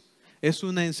Dios es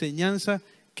una enseñanza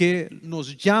que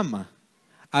nos llama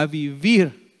a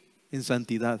vivir en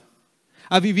santidad,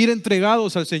 a vivir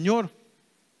entregados al Señor.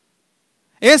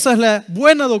 Esa es la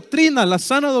buena doctrina. La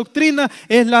sana doctrina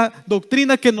es la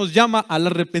doctrina que nos llama al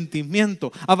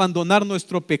arrepentimiento, a abandonar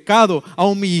nuestro pecado, a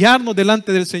humillarnos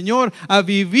delante del Señor, a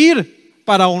vivir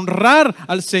para honrar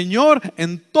al Señor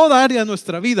en toda área de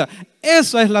nuestra vida.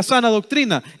 Esa es la sana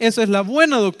doctrina, esa es la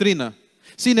buena doctrina.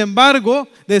 Sin embargo,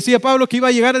 decía Pablo que iba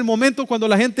a llegar el momento cuando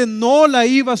la gente no la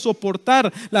iba a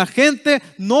soportar, la gente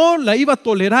no la iba a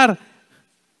tolerar,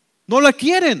 no la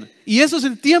quieren. Y eso es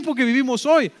el tiempo que vivimos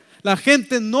hoy. La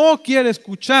gente no quiere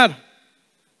escuchar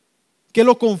que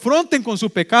lo confronten con su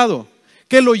pecado,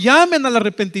 que lo llamen al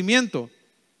arrepentimiento,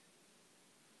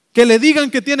 que le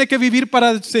digan que tiene que vivir para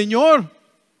el Señor,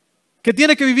 que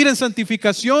tiene que vivir en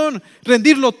santificación,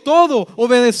 rendirlo todo,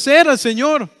 obedecer al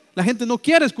Señor. La gente no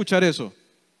quiere escuchar eso.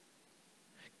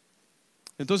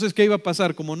 Entonces, ¿qué iba a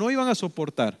pasar? Como no iban a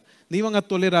soportar, ni iban a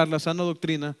tolerar la sana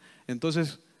doctrina,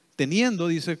 entonces teniendo,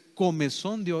 dice,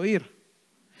 comezón de oír.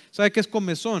 ¿Sabe qué es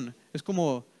comezón? Es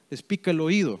como les pica el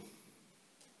oído.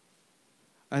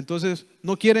 Entonces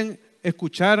no quieren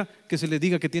escuchar que se les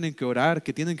diga que tienen que orar,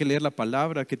 que tienen que leer la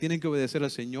palabra, que tienen que obedecer al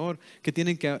Señor, que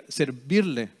tienen que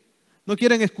servirle. No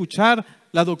quieren escuchar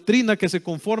la doctrina que se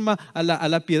conforma a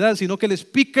la piedad, sino que les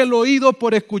pica el oído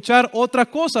por escuchar otra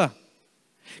cosa.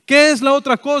 ¿Qué es la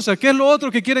otra cosa? ¿Qué es lo otro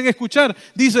que quieren escuchar?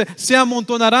 Dice, se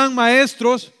amontonarán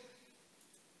maestros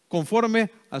conforme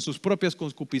a sus propias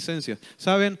concupiscencias.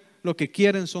 ¿Saben? Lo que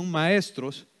quieren son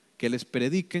maestros que les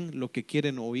prediquen lo que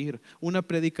quieren oír. Una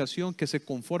predicación que se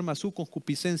conforma a su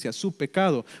concupiscencia, a su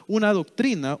pecado. Una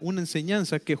doctrina, una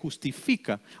enseñanza que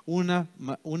justifica una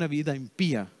vida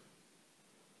impía.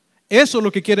 Eso es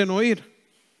lo que quieren oír.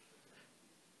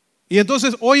 Y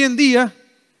entonces hoy en día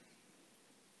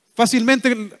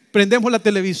fácilmente prendemos la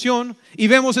televisión y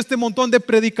vemos este montón de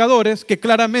predicadores que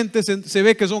claramente se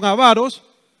ve que son avaros,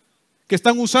 que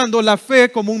están usando la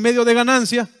fe como un medio de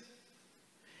ganancia,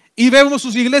 y vemos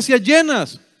sus iglesias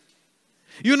llenas.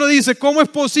 Y uno dice, ¿cómo es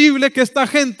posible que esta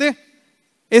gente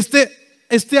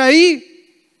esté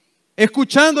ahí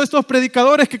escuchando a estos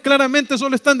predicadores que claramente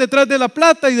solo están detrás de la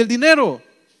plata y del dinero?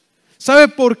 ¿Sabe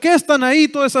por qué están ahí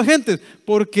toda esa gente?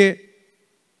 Porque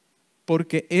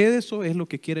eso es lo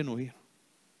que quieren oír.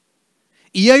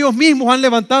 Y ellos mismos han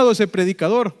levantado ese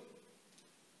predicador.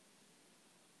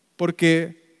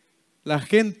 Porque la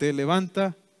gente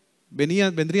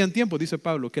vendrían tiempos, dice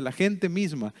Pablo, que la gente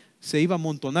misma se iba a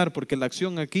amontonar, porque la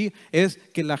acción aquí es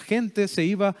que la gente se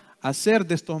iba a hacer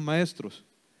de estos maestros.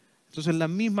 Entonces la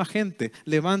misma gente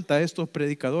levanta a estos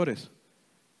predicadores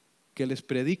que les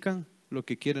predican lo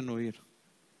que quieren oír.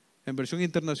 En versión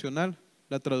internacional,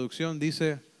 la traducción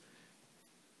dice,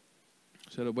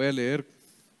 se lo voy a leer,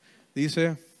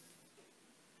 dice: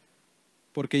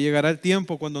 porque llegará el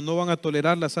tiempo cuando no van a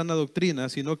tolerar la sana doctrina,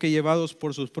 sino que llevados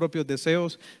por sus propios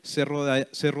deseos se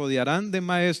rodearán de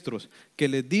maestros que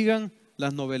les digan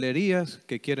las novelerías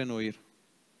que quieren oír.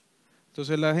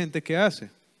 Entonces la gente, ¿qué hace?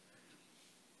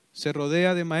 Se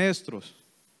rodea de maestros,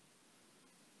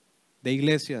 de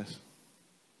iglesias,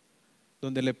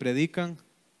 donde le predican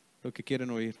lo que quieren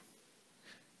oír.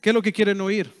 ¿Qué es lo que quieren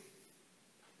oír?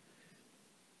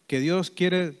 Que Dios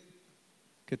quiere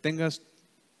que tengas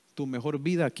tu mejor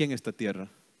vida aquí en esta tierra,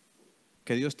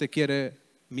 que Dios te quiere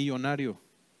millonario,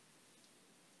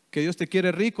 que Dios te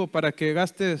quiere rico para que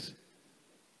gastes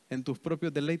en tus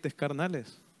propios deleites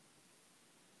carnales.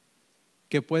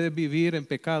 que puedes vivir en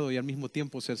pecado y al mismo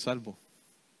tiempo ser salvo.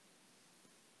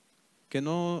 Que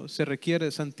no se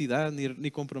requiere santidad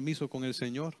ni compromiso con el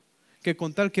Señor. Que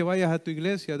con tal que vayas a tu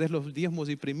iglesia, des los diezmos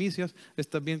y primicias,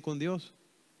 estás bien con Dios.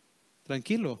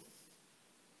 Tranquilo.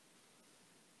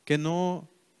 Que no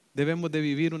debemos de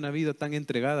vivir una vida tan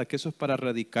entregada, que eso es para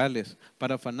radicales,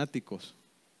 para fanáticos.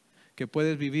 Que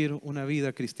puedes vivir una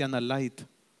vida cristiana light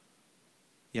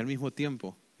y al mismo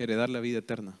tiempo heredar la vida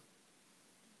eterna.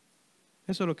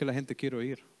 Eso es lo que la gente quiere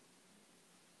oír.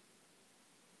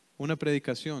 Una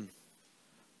predicación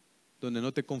donde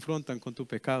no te confrontan con tu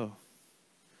pecado,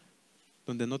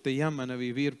 donde no te llaman a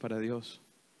vivir para Dios.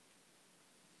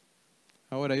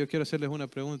 Ahora yo quiero hacerles una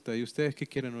pregunta. ¿Y ustedes qué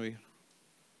quieren oír?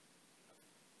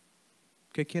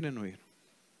 ¿Qué quieren oír?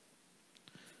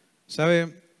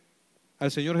 ¿Sabe?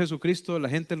 Al Señor Jesucristo la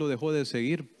gente lo dejó de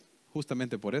seguir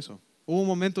justamente por eso. Hubo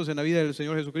momentos en la vida del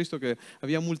Señor Jesucristo que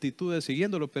había multitudes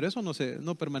siguiéndolo, pero eso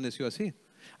no permaneció así.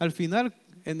 Al final,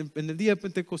 en el día de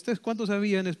Pentecostés, ¿cuántos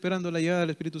habían esperando la llegada del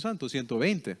Espíritu Santo?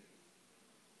 120.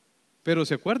 Pero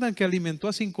 ¿se acuerdan que alimentó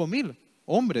a 5,000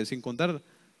 hombres, sin contar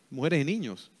mujeres y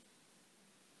niños?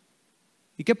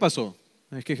 ¿Y qué pasó?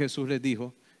 Es que Jesús les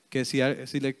dijo que si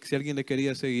alguien le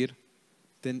quería seguir,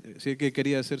 si alguien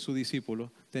quería ser su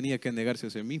discípulo, tenía que negarse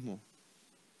a sí mismo.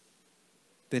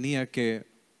 Tenía que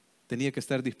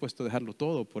estar dispuesto a dejarlo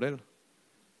todo por Él.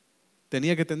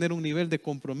 Tenía que tener un nivel de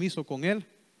compromiso con Él,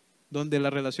 donde la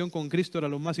relación con Cristo era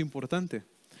lo más importante.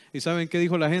 ¿Y saben qué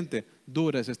dijo la gente?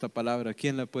 Dura es esta palabra,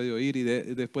 ¿quién la puede oír? Y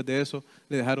después de eso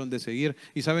le dejaron de seguir.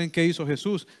 ¿Y saben qué hizo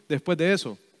Jesús después de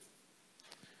eso?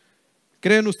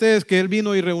 ¿Creen ustedes que Él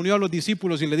vino y reunió a los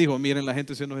discípulos y le dijo, miren, la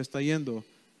gente se nos está yendo?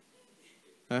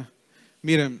 ¿Ah?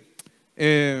 Miren,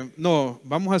 no,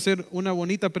 vamos a hacer una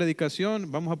bonita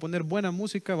predicación, vamos a poner buena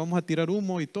música, vamos a tirar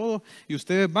humo y todo, y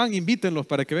ustedes van, invítenlos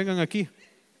para que vengan aquí.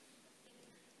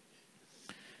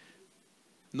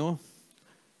 No.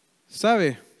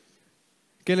 ¿Sabe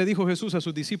qué le dijo Jesús a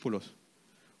sus discípulos?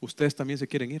 Ustedes también se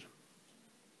quieren ir.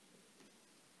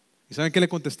 ¿Y saben qué le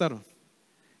contestaron?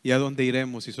 ¿Y a dónde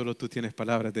iremos si solo tú tienes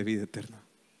palabras de vida eterna?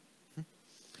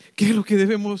 ¿Qué es lo que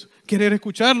debemos querer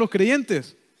escuchar los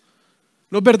creyentes?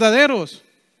 Los verdaderos.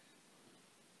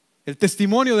 El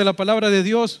testimonio de la palabra de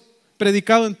Dios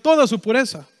predicado en toda su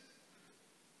pureza.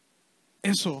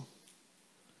 Eso.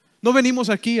 No venimos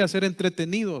aquí a ser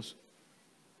entretenidos,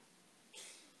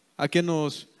 a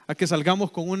que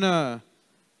salgamos con una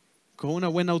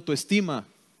buena autoestima.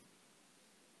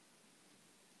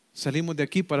 Salimos de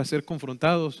aquí para ser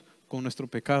confrontados con nuestro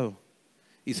pecado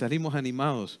y salimos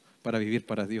animados para vivir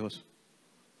para Dios.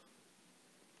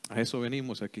 A eso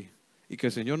venimos aquí. Y que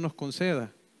el Señor nos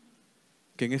conceda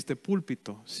que en este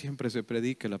púlpito siempre se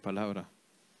predique la palabra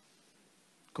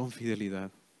con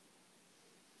fidelidad.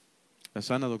 La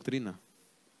sana doctrina.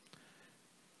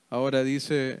 Ahora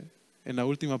dice en la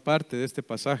última parte de este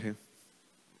pasaje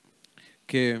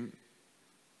que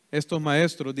estos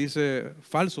maestros, dice,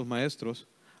 falsos maestros,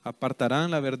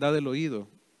 apartarán la verdad del oído.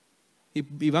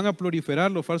 Y van a proliferar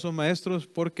los falsos maestros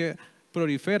porque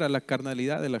prolifera la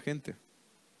carnalidad de la gente.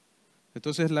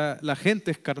 Entonces la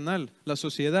gente es carnal, la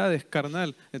sociedad es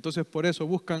carnal. Entonces por eso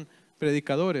buscan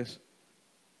predicadores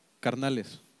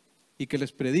carnales y que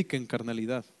les prediquen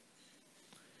carnalidad.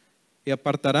 Y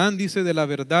apartarán, dice, de la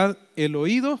verdad el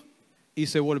oído y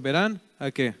se volverán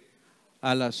 ¿a qué?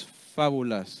 A las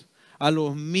fábulas, a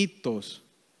los mitos.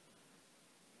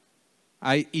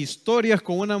 Hay historias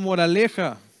con una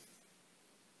moraleja.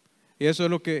 Y eso es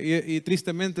lo que, y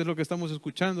tristemente es lo que estamos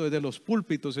escuchando desde los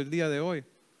púlpitos el día de hoy.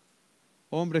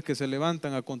 Hombres que se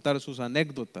levantan a contar sus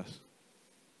anécdotas,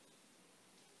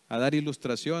 a dar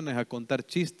ilustraciones, a contar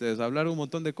chistes, a hablar un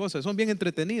montón de cosas. Son bien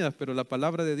entretenidas, pero la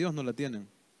palabra de Dios no la tienen.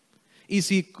 Y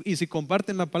si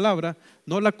comparten la palabra,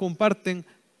 no la comparten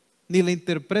ni la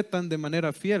interpretan de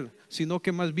manera fiel, sino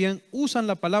que más bien usan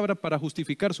la palabra para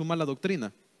justificar su mala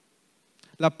doctrina.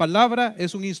 La palabra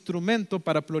es un instrumento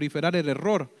para proliferar el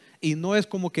error y no es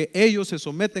como que ellos se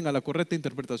someten a la correcta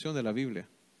interpretación de la Biblia.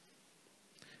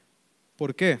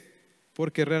 ¿Por qué?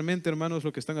 Porque realmente, hermanos,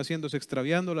 lo que están haciendo es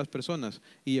extraviando a las personas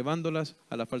y llevándolas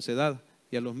a la falsedad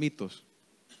y a los mitos,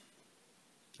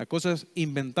 a cosas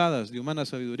inventadas de humana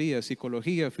sabiduría,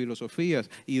 psicología, filosofías,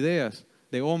 ideas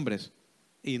de hombres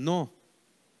y no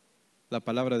la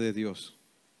palabra de Dios.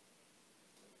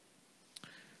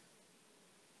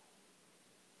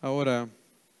 Ahora,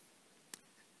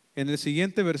 en el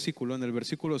siguiente versículo, en el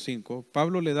versículo 5,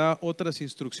 Pablo le da otras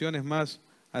instrucciones más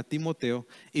a Timoteo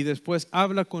y después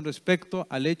habla con respecto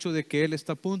al hecho de que él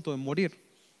está a punto de morir.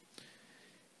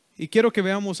 Y quiero que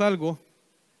veamos algo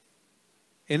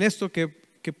en esto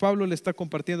que Pablo le está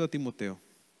compartiendo a Timoteo.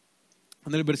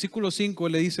 En el versículo 5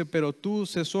 le dice, pero tú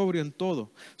sé sobrio en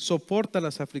todo, soporta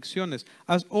las aflicciones,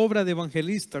 haz obra de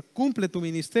evangelista, cumple tu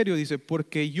ministerio, dice,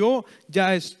 porque yo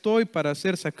ya estoy para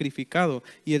ser sacrificado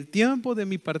y el tiempo de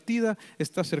mi partida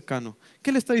está cercano.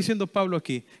 ¿Qué le está diciendo Pablo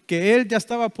aquí? Que él ya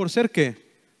estaba por ser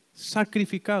 ¿qué?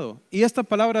 Sacrificado. Y esta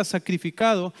palabra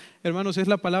sacrificado, hermanos, es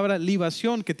la palabra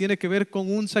libación, que tiene que ver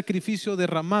con un sacrificio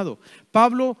derramado.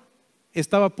 Pablo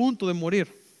estaba a punto de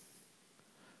morir.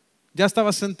 Ya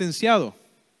estaba sentenciado,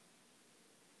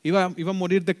 iba a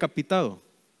morir decapitado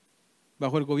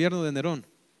bajo el gobierno de Nerón.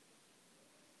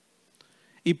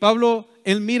 Y Pablo,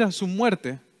 él mira su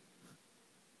muerte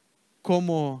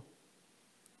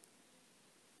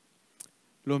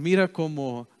lo mira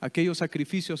como aquellos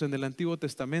sacrificios en el Antiguo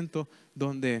Testamento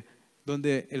donde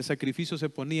el sacrificio se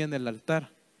ponía en el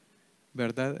altar,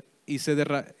 ¿verdad? Y se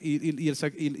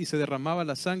derramaba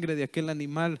la sangre de aquel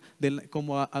animal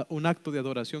como a un acto de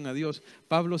adoración a Dios.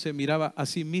 Pablo se miraba a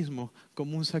sí mismo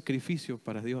como un sacrificio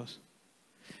para Dios.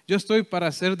 Yo estoy para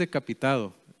ser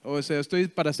decapitado, o sea, estoy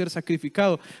para ser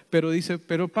sacrificado, pero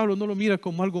Pablo no lo mira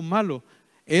como algo malo.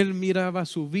 Él miraba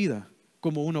su vida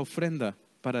como una ofrenda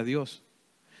para Dios.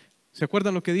 ¿Se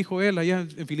acuerdan lo que dijo él allá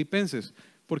en Filipenses?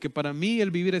 Porque para mí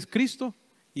el vivir es Cristo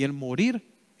y el morir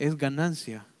es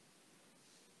ganancia.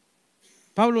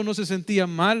 Pablo no se sentía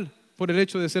mal por el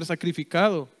hecho de ser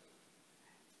sacrificado.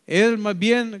 Él más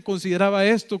bien consideraba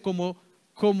esto como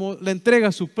la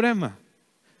entrega suprema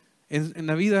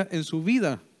en su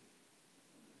vida.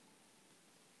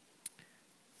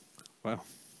 Wow.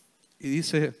 Y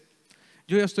dice,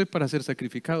 yo ya estoy para ser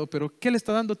sacrificado, pero ¿qué le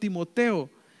está dando Timoteo?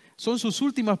 Son sus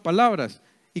últimas palabras.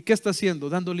 ¿Y qué está haciendo?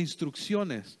 Dándole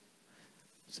instrucciones.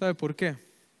 ¿Sabe por qué?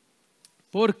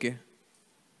 Porque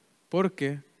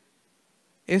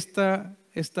esta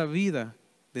vida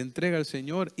de entrega al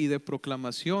Señor y de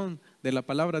proclamación de la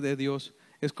palabra de Dios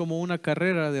es como una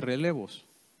carrera de relevos.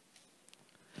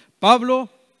 Pablo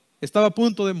estaba a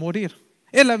punto de morir.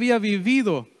 Él había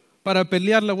vivido para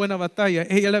pelear la buena batalla.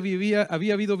 Él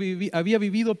había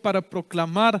vivido para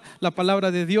proclamar la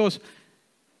palabra de Dios.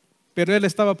 Pero él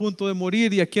estaba a punto de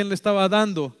morir. ¿Y a quién le estaba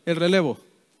dando el relevo?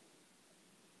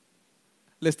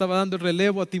 Le estaba dando el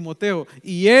relevo a Timoteo.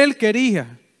 Y él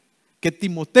quería que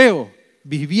Timoteo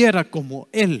viviera como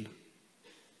él,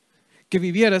 que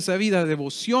viviera esa vida de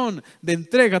devoción, de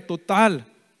entrega total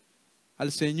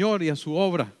al Señor y a su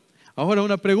obra. Ahora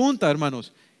una pregunta,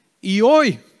 hermanos, y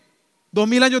hoy,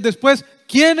 2000 años después,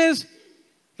 ¿quiénes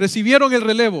recibieron el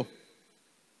relevo?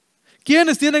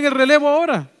 ¿Quiénes tienen el relevo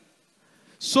ahora?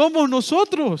 Somos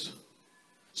nosotros.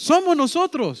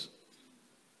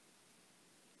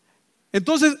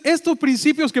 Entonces, estos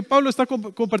principios que Pablo está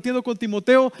compartiendo con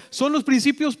Timoteo son los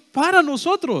principios para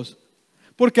nosotros.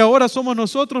 Porque ahora somos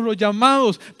nosotros los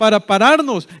llamados para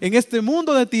pararnos en este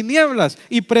mundo de tinieblas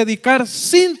y predicar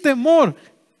sin temor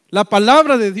la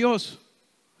palabra de Dios,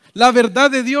 la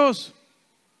verdad de Dios.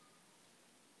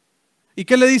 ¿Y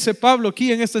qué le dice Pablo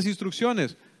aquí en estas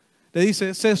instrucciones? Le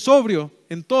dice, sé sobrio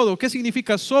en todo. ¿Qué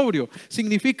significa sobrio?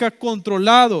 Significa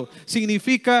controlado,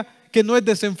 significa que no es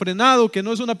desenfrenado, que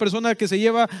no es una persona que se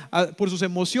lleva por sus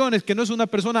emociones, que no es una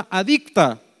persona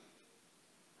adicta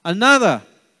a nada.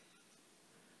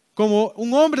 Como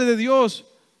un hombre de Dios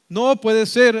no puede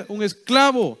ser un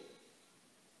esclavo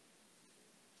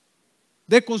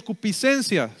de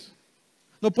concupiscencias,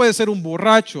 no puede ser un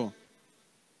borracho,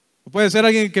 no puede ser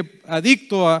alguien que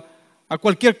adicto a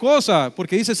cualquier cosa,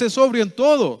 porque dice ser sobrio en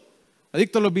todo,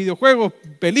 adicto a los videojuegos,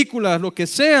 películas, lo que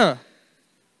sea.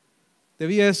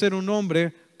 Debía de ser un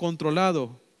hombre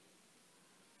controlado,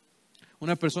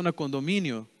 una persona con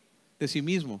dominio de sí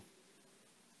mismo.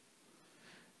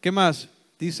 ¿Qué más?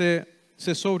 Dice,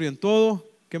 sé sobrio en todo.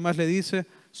 ¿Qué más le dice?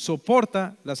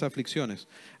 Soporta las aflicciones.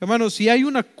 Hermanos, si hay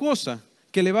una cosa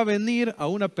que le va a venir a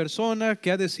una persona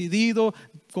que ha decidido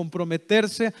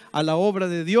comprometerse a la obra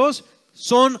de Dios,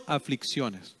 son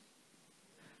aflicciones,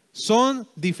 son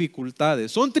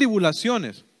dificultades, son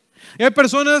tribulaciones. Y hay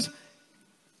personas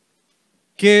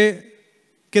que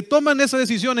toman esa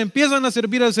decisión, empiezan a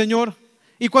servir al Señor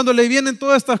y cuando le vienen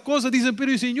todas estas cosas dicen,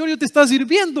 pero Señor, yo te está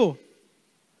sirviendo.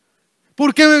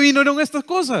 ¿Por qué me vinieron estas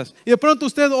cosas? Y de pronto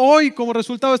usted hoy, como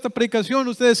resultado de esta predicación,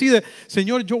 usted decide,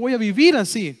 Señor, yo voy a vivir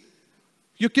así.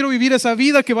 Yo quiero vivir esa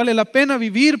vida que vale la pena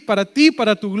vivir para ti,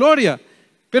 para tu gloria.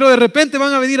 Pero de repente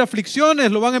van a venir aflicciones,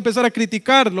 lo van a empezar a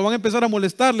criticar, lo van a empezar a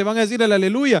molestar, le van a decir el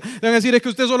aleluya, le van a decir es que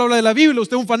usted solo habla de la Biblia,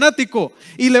 usted es un fanático.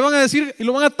 Y le van a decir, y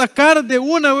lo van a atacar de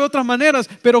una u otras maneras,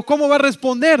 pero ¿cómo va a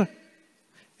responder?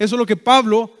 Eso es lo que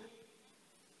Pablo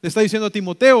le está diciendo a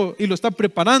Timoteo y lo está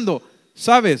preparando.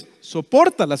 Sabes,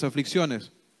 soporta las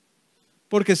aflicciones.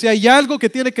 Porque si hay algo que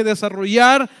tiene que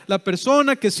desarrollar la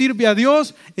persona que sirve a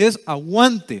Dios, es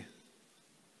aguante.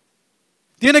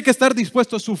 Tiene que estar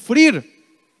dispuesto a sufrir.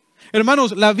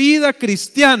 Hermanos, la vida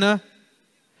cristiana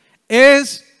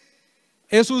es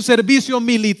un servicio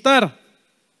militar,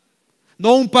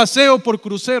 no un paseo por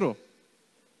crucero.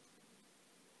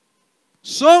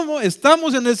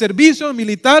 Estamos en el servicio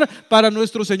militar para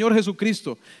nuestro Señor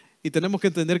Jesucristo. Y tenemos que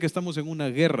entender que estamos en una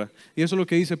guerra. Y eso es lo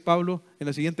que dice Pablo en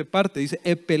la siguiente parte. Dice,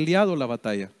 he peleado la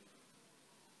batalla.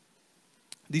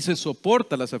 Dice,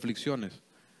 soporta las aflicciones.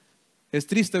 Es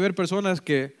triste ver personas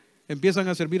que empiezan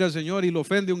a servir al Señor y lo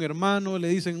ofende un hermano, le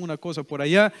dicen una cosa por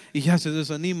allá y ya se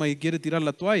desanima y quiere tirar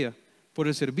la toalla por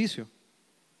el servicio.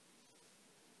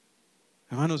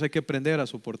 Hermanos, hay que aprender a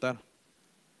soportar.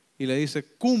 Y le dice,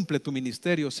 cumple tu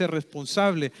ministerio, sé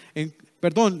responsable.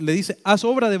 Le dice, haz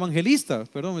obra de evangelista.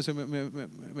 Perdón,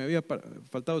 me había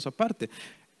faltado esa parte.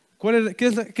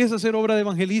 ¿Qué es hacer obra de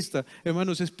evangelista?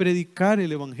 Hermanos, es predicar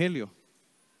el evangelio.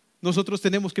 Nosotros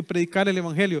tenemos que predicar el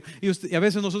evangelio. Y a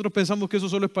veces nosotros pensamos que eso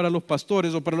solo es para los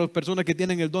pastores o para las personas que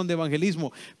tienen el don de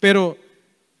evangelismo. Pero,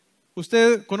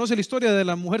 ¿usted conoce la historia de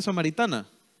la mujer samaritana?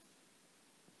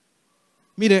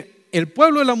 Mire, el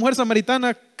pueblo de la mujer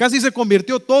samaritana casi se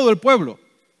convirtió todo el pueblo.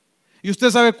 ¿Y usted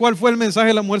sabe cuál fue el mensaje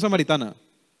de la mujer samaritana?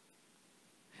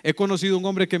 He conocido un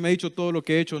hombre que me ha dicho, todo lo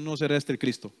que he hecho no será el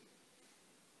Cristo.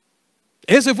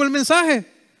 Ese fue el mensaje.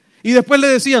 Y después le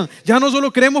decían, ya no solo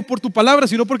creemos por tu palabra,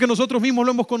 sino porque nosotros mismos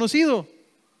lo hemos conocido.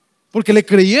 Porque le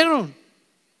creyeron.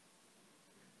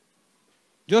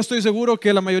 Yo estoy seguro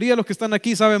que la mayoría de los que están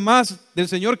aquí saben más del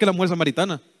Señor que la mujer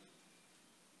samaritana.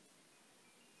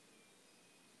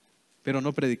 Pero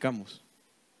no predicamos,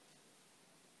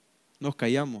 nos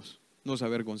callamos, nos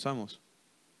avergonzamos.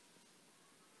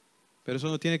 Pero eso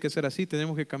no tiene que ser así,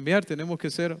 tenemos que cambiar, tenemos que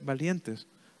ser valientes,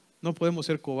 no podemos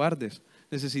ser cobardes.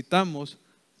 Necesitamos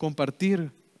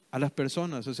compartir a las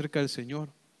personas acerca del Señor.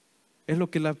 Es lo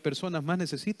que las personas más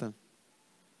necesitan.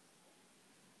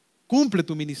 Cumple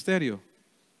tu ministerio,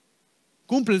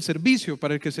 cumple el servicio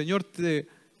para el que el Señor te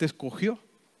escogió.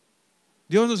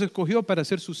 Dios nos escogió para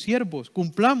ser sus siervos.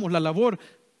 Cumplamos la labor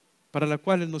para la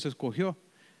cual Él nos escogió.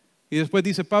 Y después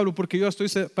dice Pablo, porque yo estoy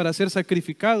para ser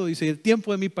sacrificado. Dice, el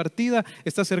tiempo de mi partida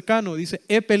está cercano. Dice,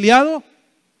 he peleado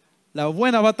la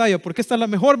buena batalla, porque esta es la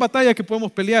mejor batalla que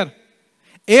podemos pelear.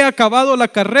 He acabado la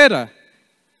carrera.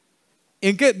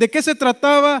 ¿De qué se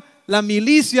trataba la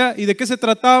milicia y de qué se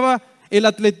trataba el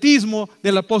atletismo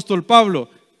del apóstol Pablo?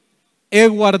 He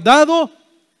guardado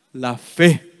la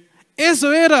fe.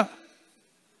 Eso era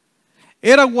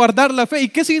guardar la fe. ¿Y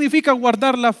qué significa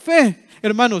guardar la fe?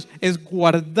 Hermanos, es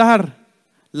guardar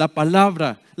la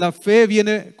palabra. La fe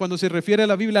viene, cuando se refiere a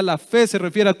la Biblia, la fe se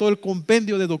refiere a todo el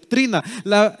compendio de doctrina.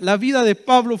 La vida de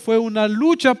Pablo fue una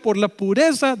lucha por la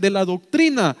pureza de la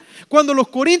doctrina. Cuando los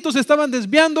corintios estaban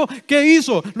desviando, ¿qué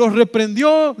hizo? Los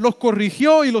reprendió, los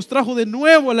corrigió y los trajo de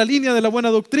nuevo a la línea de la buena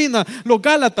doctrina. Los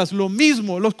gálatas lo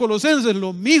mismo, los colosenses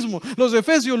lo mismo, los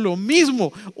efesios lo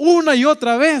mismo, una y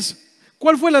otra vez.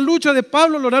 ¿Cuál fue la lucha de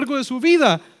Pablo a lo largo de su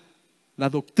vida? La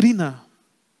doctrina.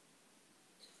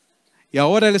 Y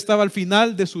ahora él estaba al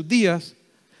final de sus días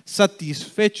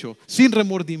satisfecho, sin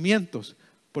remordimientos,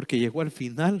 porque llegó al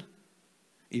final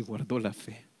y guardó la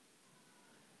fe.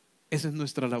 Esa es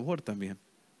nuestra labor también.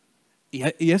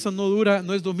 Y eso no dura,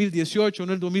 no es 2018,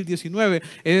 no es 2019,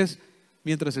 es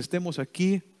mientras estemos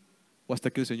aquí o hasta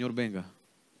que el Señor venga.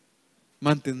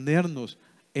 Mantenernos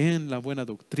en la buena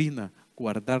doctrina,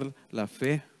 guardar la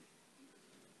fe.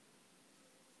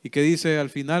 ¿Y qué dice al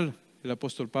final el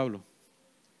apóstol Pablo?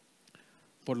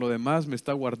 Por lo demás me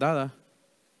está guardada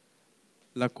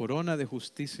la corona de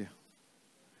justicia,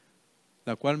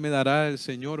 la cual me dará el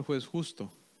Señor juez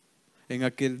justo en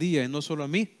aquel día, y no solo a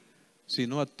mí,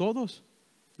 sino a todos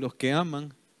los que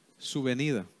aman su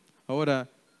venida. Ahora,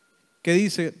 ¿qué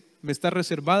dice? Me está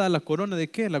reservada la corona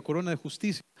de ¿qué? La corona de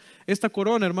justicia. Esta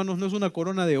corona, hermanos, no es una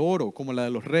corona de oro como la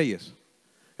de los reyes.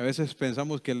 A veces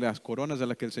pensamos que las coronas a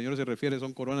las que el Señor se refiere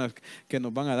son coronas que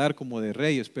nos van a dar como de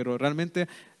reyes, pero realmente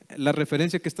la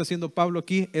referencia que está haciendo Pablo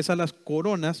aquí es a las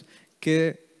coronas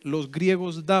que los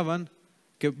griegos daban,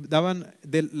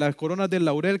 de las coronas del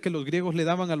laurel que los griegos le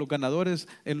daban a los ganadores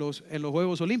en los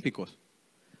Juegos Olímpicos.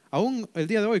 Aún el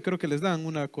día de hoy creo que les dan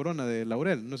una corona de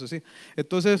laurel, no es así.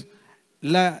 Entonces,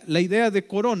 la idea de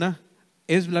corona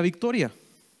es la victoria.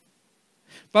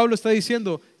 Pablo está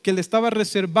diciendo que le estaba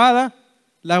reservada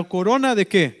la corona de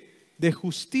 ¿qué? De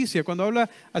justicia. Cuando habla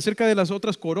acerca de las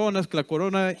otras coronas, la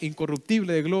corona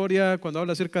incorruptible de gloria, cuando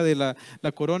habla acerca de la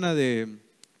corona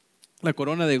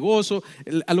de gozo,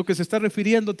 a lo que se está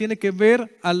refiriendo tiene que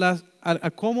ver a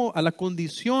la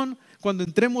condición cuando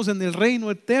entremos en el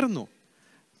reino eterno.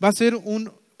 Va a ser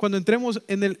cuando entremos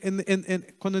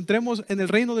cuando entremos en el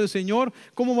reino del Señor,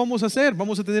 ¿cómo vamos a hacer?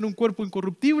 Vamos a tener un cuerpo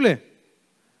incorruptible,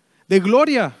 de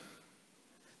gloria,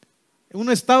 un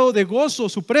estado de gozo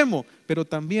supremo, pero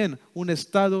también un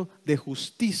estado de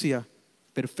justicia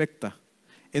perfecta.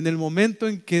 En el momento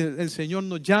en que el Señor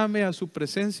nos llame a su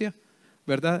presencia,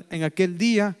 ¿verdad? En aquel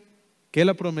día que Él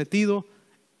ha prometido,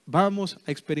 vamos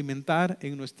a experimentar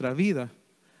en nuestra vida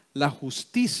la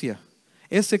justicia,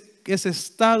 ese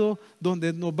estado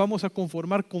donde nos vamos a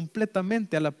conformar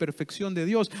completamente a la perfección de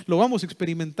Dios. Lo vamos a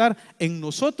experimentar en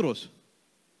nosotros.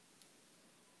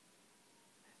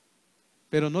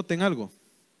 Pero noten algo.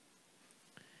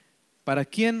 ¿Para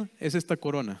quién es esta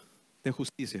corona de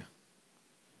justicia?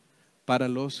 Para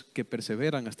los que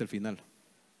perseveran hasta el final.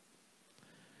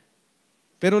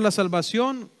 Pero la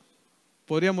salvación,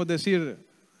 podríamos decir,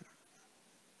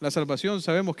 la salvación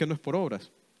sabemos que no es por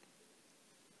obras.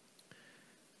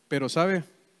 Pero ¿sabe?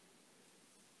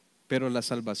 Pero la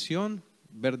salvación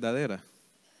verdadera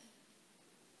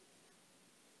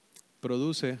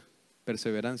produce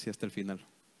perseverancia hasta el final.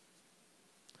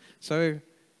 ¿Sabe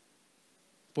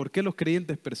por qué los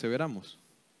creyentes perseveramos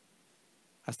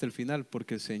hasta el final?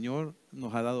 Porque el Señor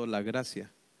nos ha dado la gracia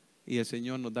y el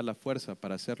Señor nos da la fuerza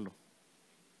para hacerlo.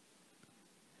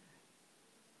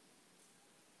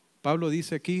 Pablo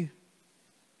dice aquí,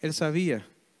 él sabía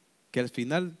que al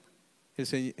final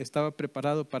estaba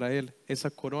preparado para él esa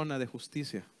corona de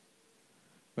justicia,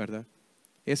 ¿verdad?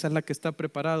 Esa es la que está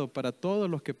preparado para todos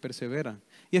los que perseveran.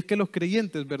 Y es que los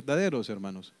creyentes verdaderos,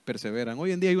 hermanos, perseveran.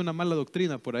 Hoy en día hay una mala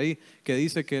doctrina por ahí que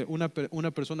dice que una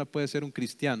persona puede ser un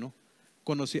cristiano,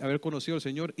 haber conocido al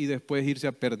Señor y después irse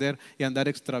a perder y andar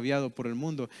extraviado por el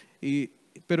mundo.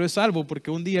 Pero es salvo porque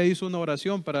un día hizo una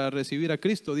oración para recibir a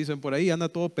Cristo, dicen por ahí, anda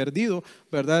todo perdido,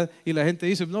 ¿verdad? Y la gente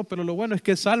dice, no, pero lo bueno es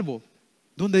que es salvo.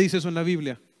 ¿Dónde dice eso en la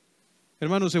Biblia?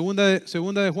 Hermano, segunda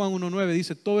de Juan 1:9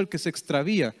 dice, todo el que se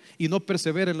extravía y no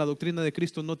persevera en la doctrina de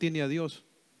Cristo no tiene a Dios.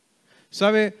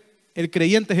 ¿Sabe? El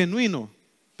creyente genuino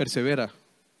persevera.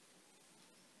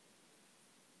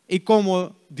 Y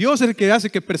como Dios es el que hace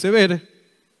que persevere,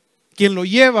 quien lo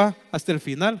lleva hasta el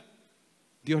final,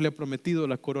 Dios le ha prometido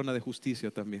la corona de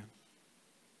justicia también.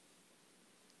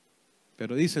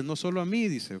 Pero dice, no solo a mí,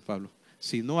 dice Pablo,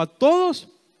 sino a todos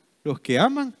los que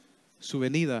aman su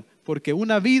venida. Porque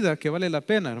una vida que vale la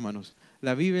pena, hermanos,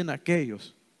 la viven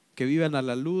aquellos que viven a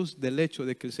la luz del hecho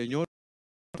de que el Señor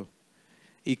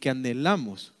y que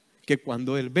anhelamos que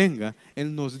cuando Él venga,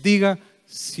 Él nos diga,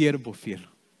 siervo fiel.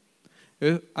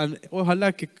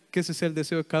 Ojalá que ese sea el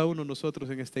deseo de cada uno de nosotros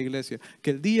en esta iglesia,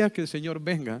 que el día que el Señor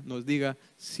venga nos diga,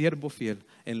 siervo fiel,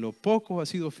 en lo poco has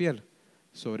sido fiel,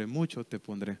 sobre mucho te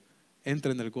pondré.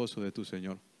 Entra en el gozo de tu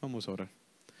Señor. Vamos a orar.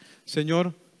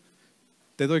 Señor,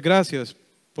 te doy gracias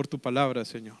por tu palabra,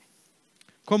 Señor.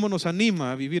 Cómo nos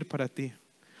anima a vivir para ti.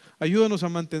 Ayúdanos a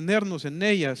mantenernos en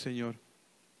ella, Señor,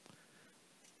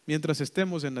 mientras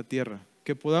estemos en la tierra,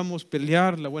 que podamos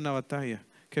pelear la buena batalla,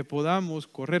 que podamos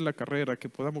correr la carrera, que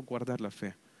podamos guardar la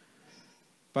fe.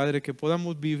 Padre, que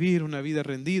podamos vivir una vida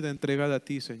rendida, entregada a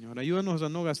ti, Señor. Ayúdanos a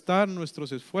no gastar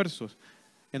nuestros esfuerzos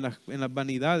en las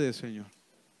vanidades, Señor,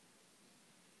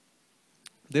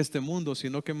 de este mundo,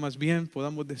 sino que más bien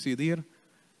podamos decidir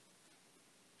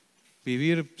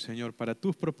vivir, Señor, para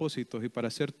tus propósitos y para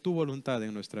hacer tu voluntad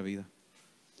en nuestra vida.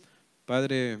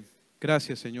 Padre,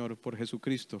 gracias, Señor, por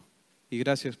Jesucristo y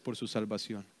gracias por su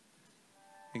salvación.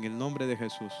 En el nombre de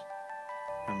Jesús.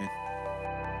 Amén.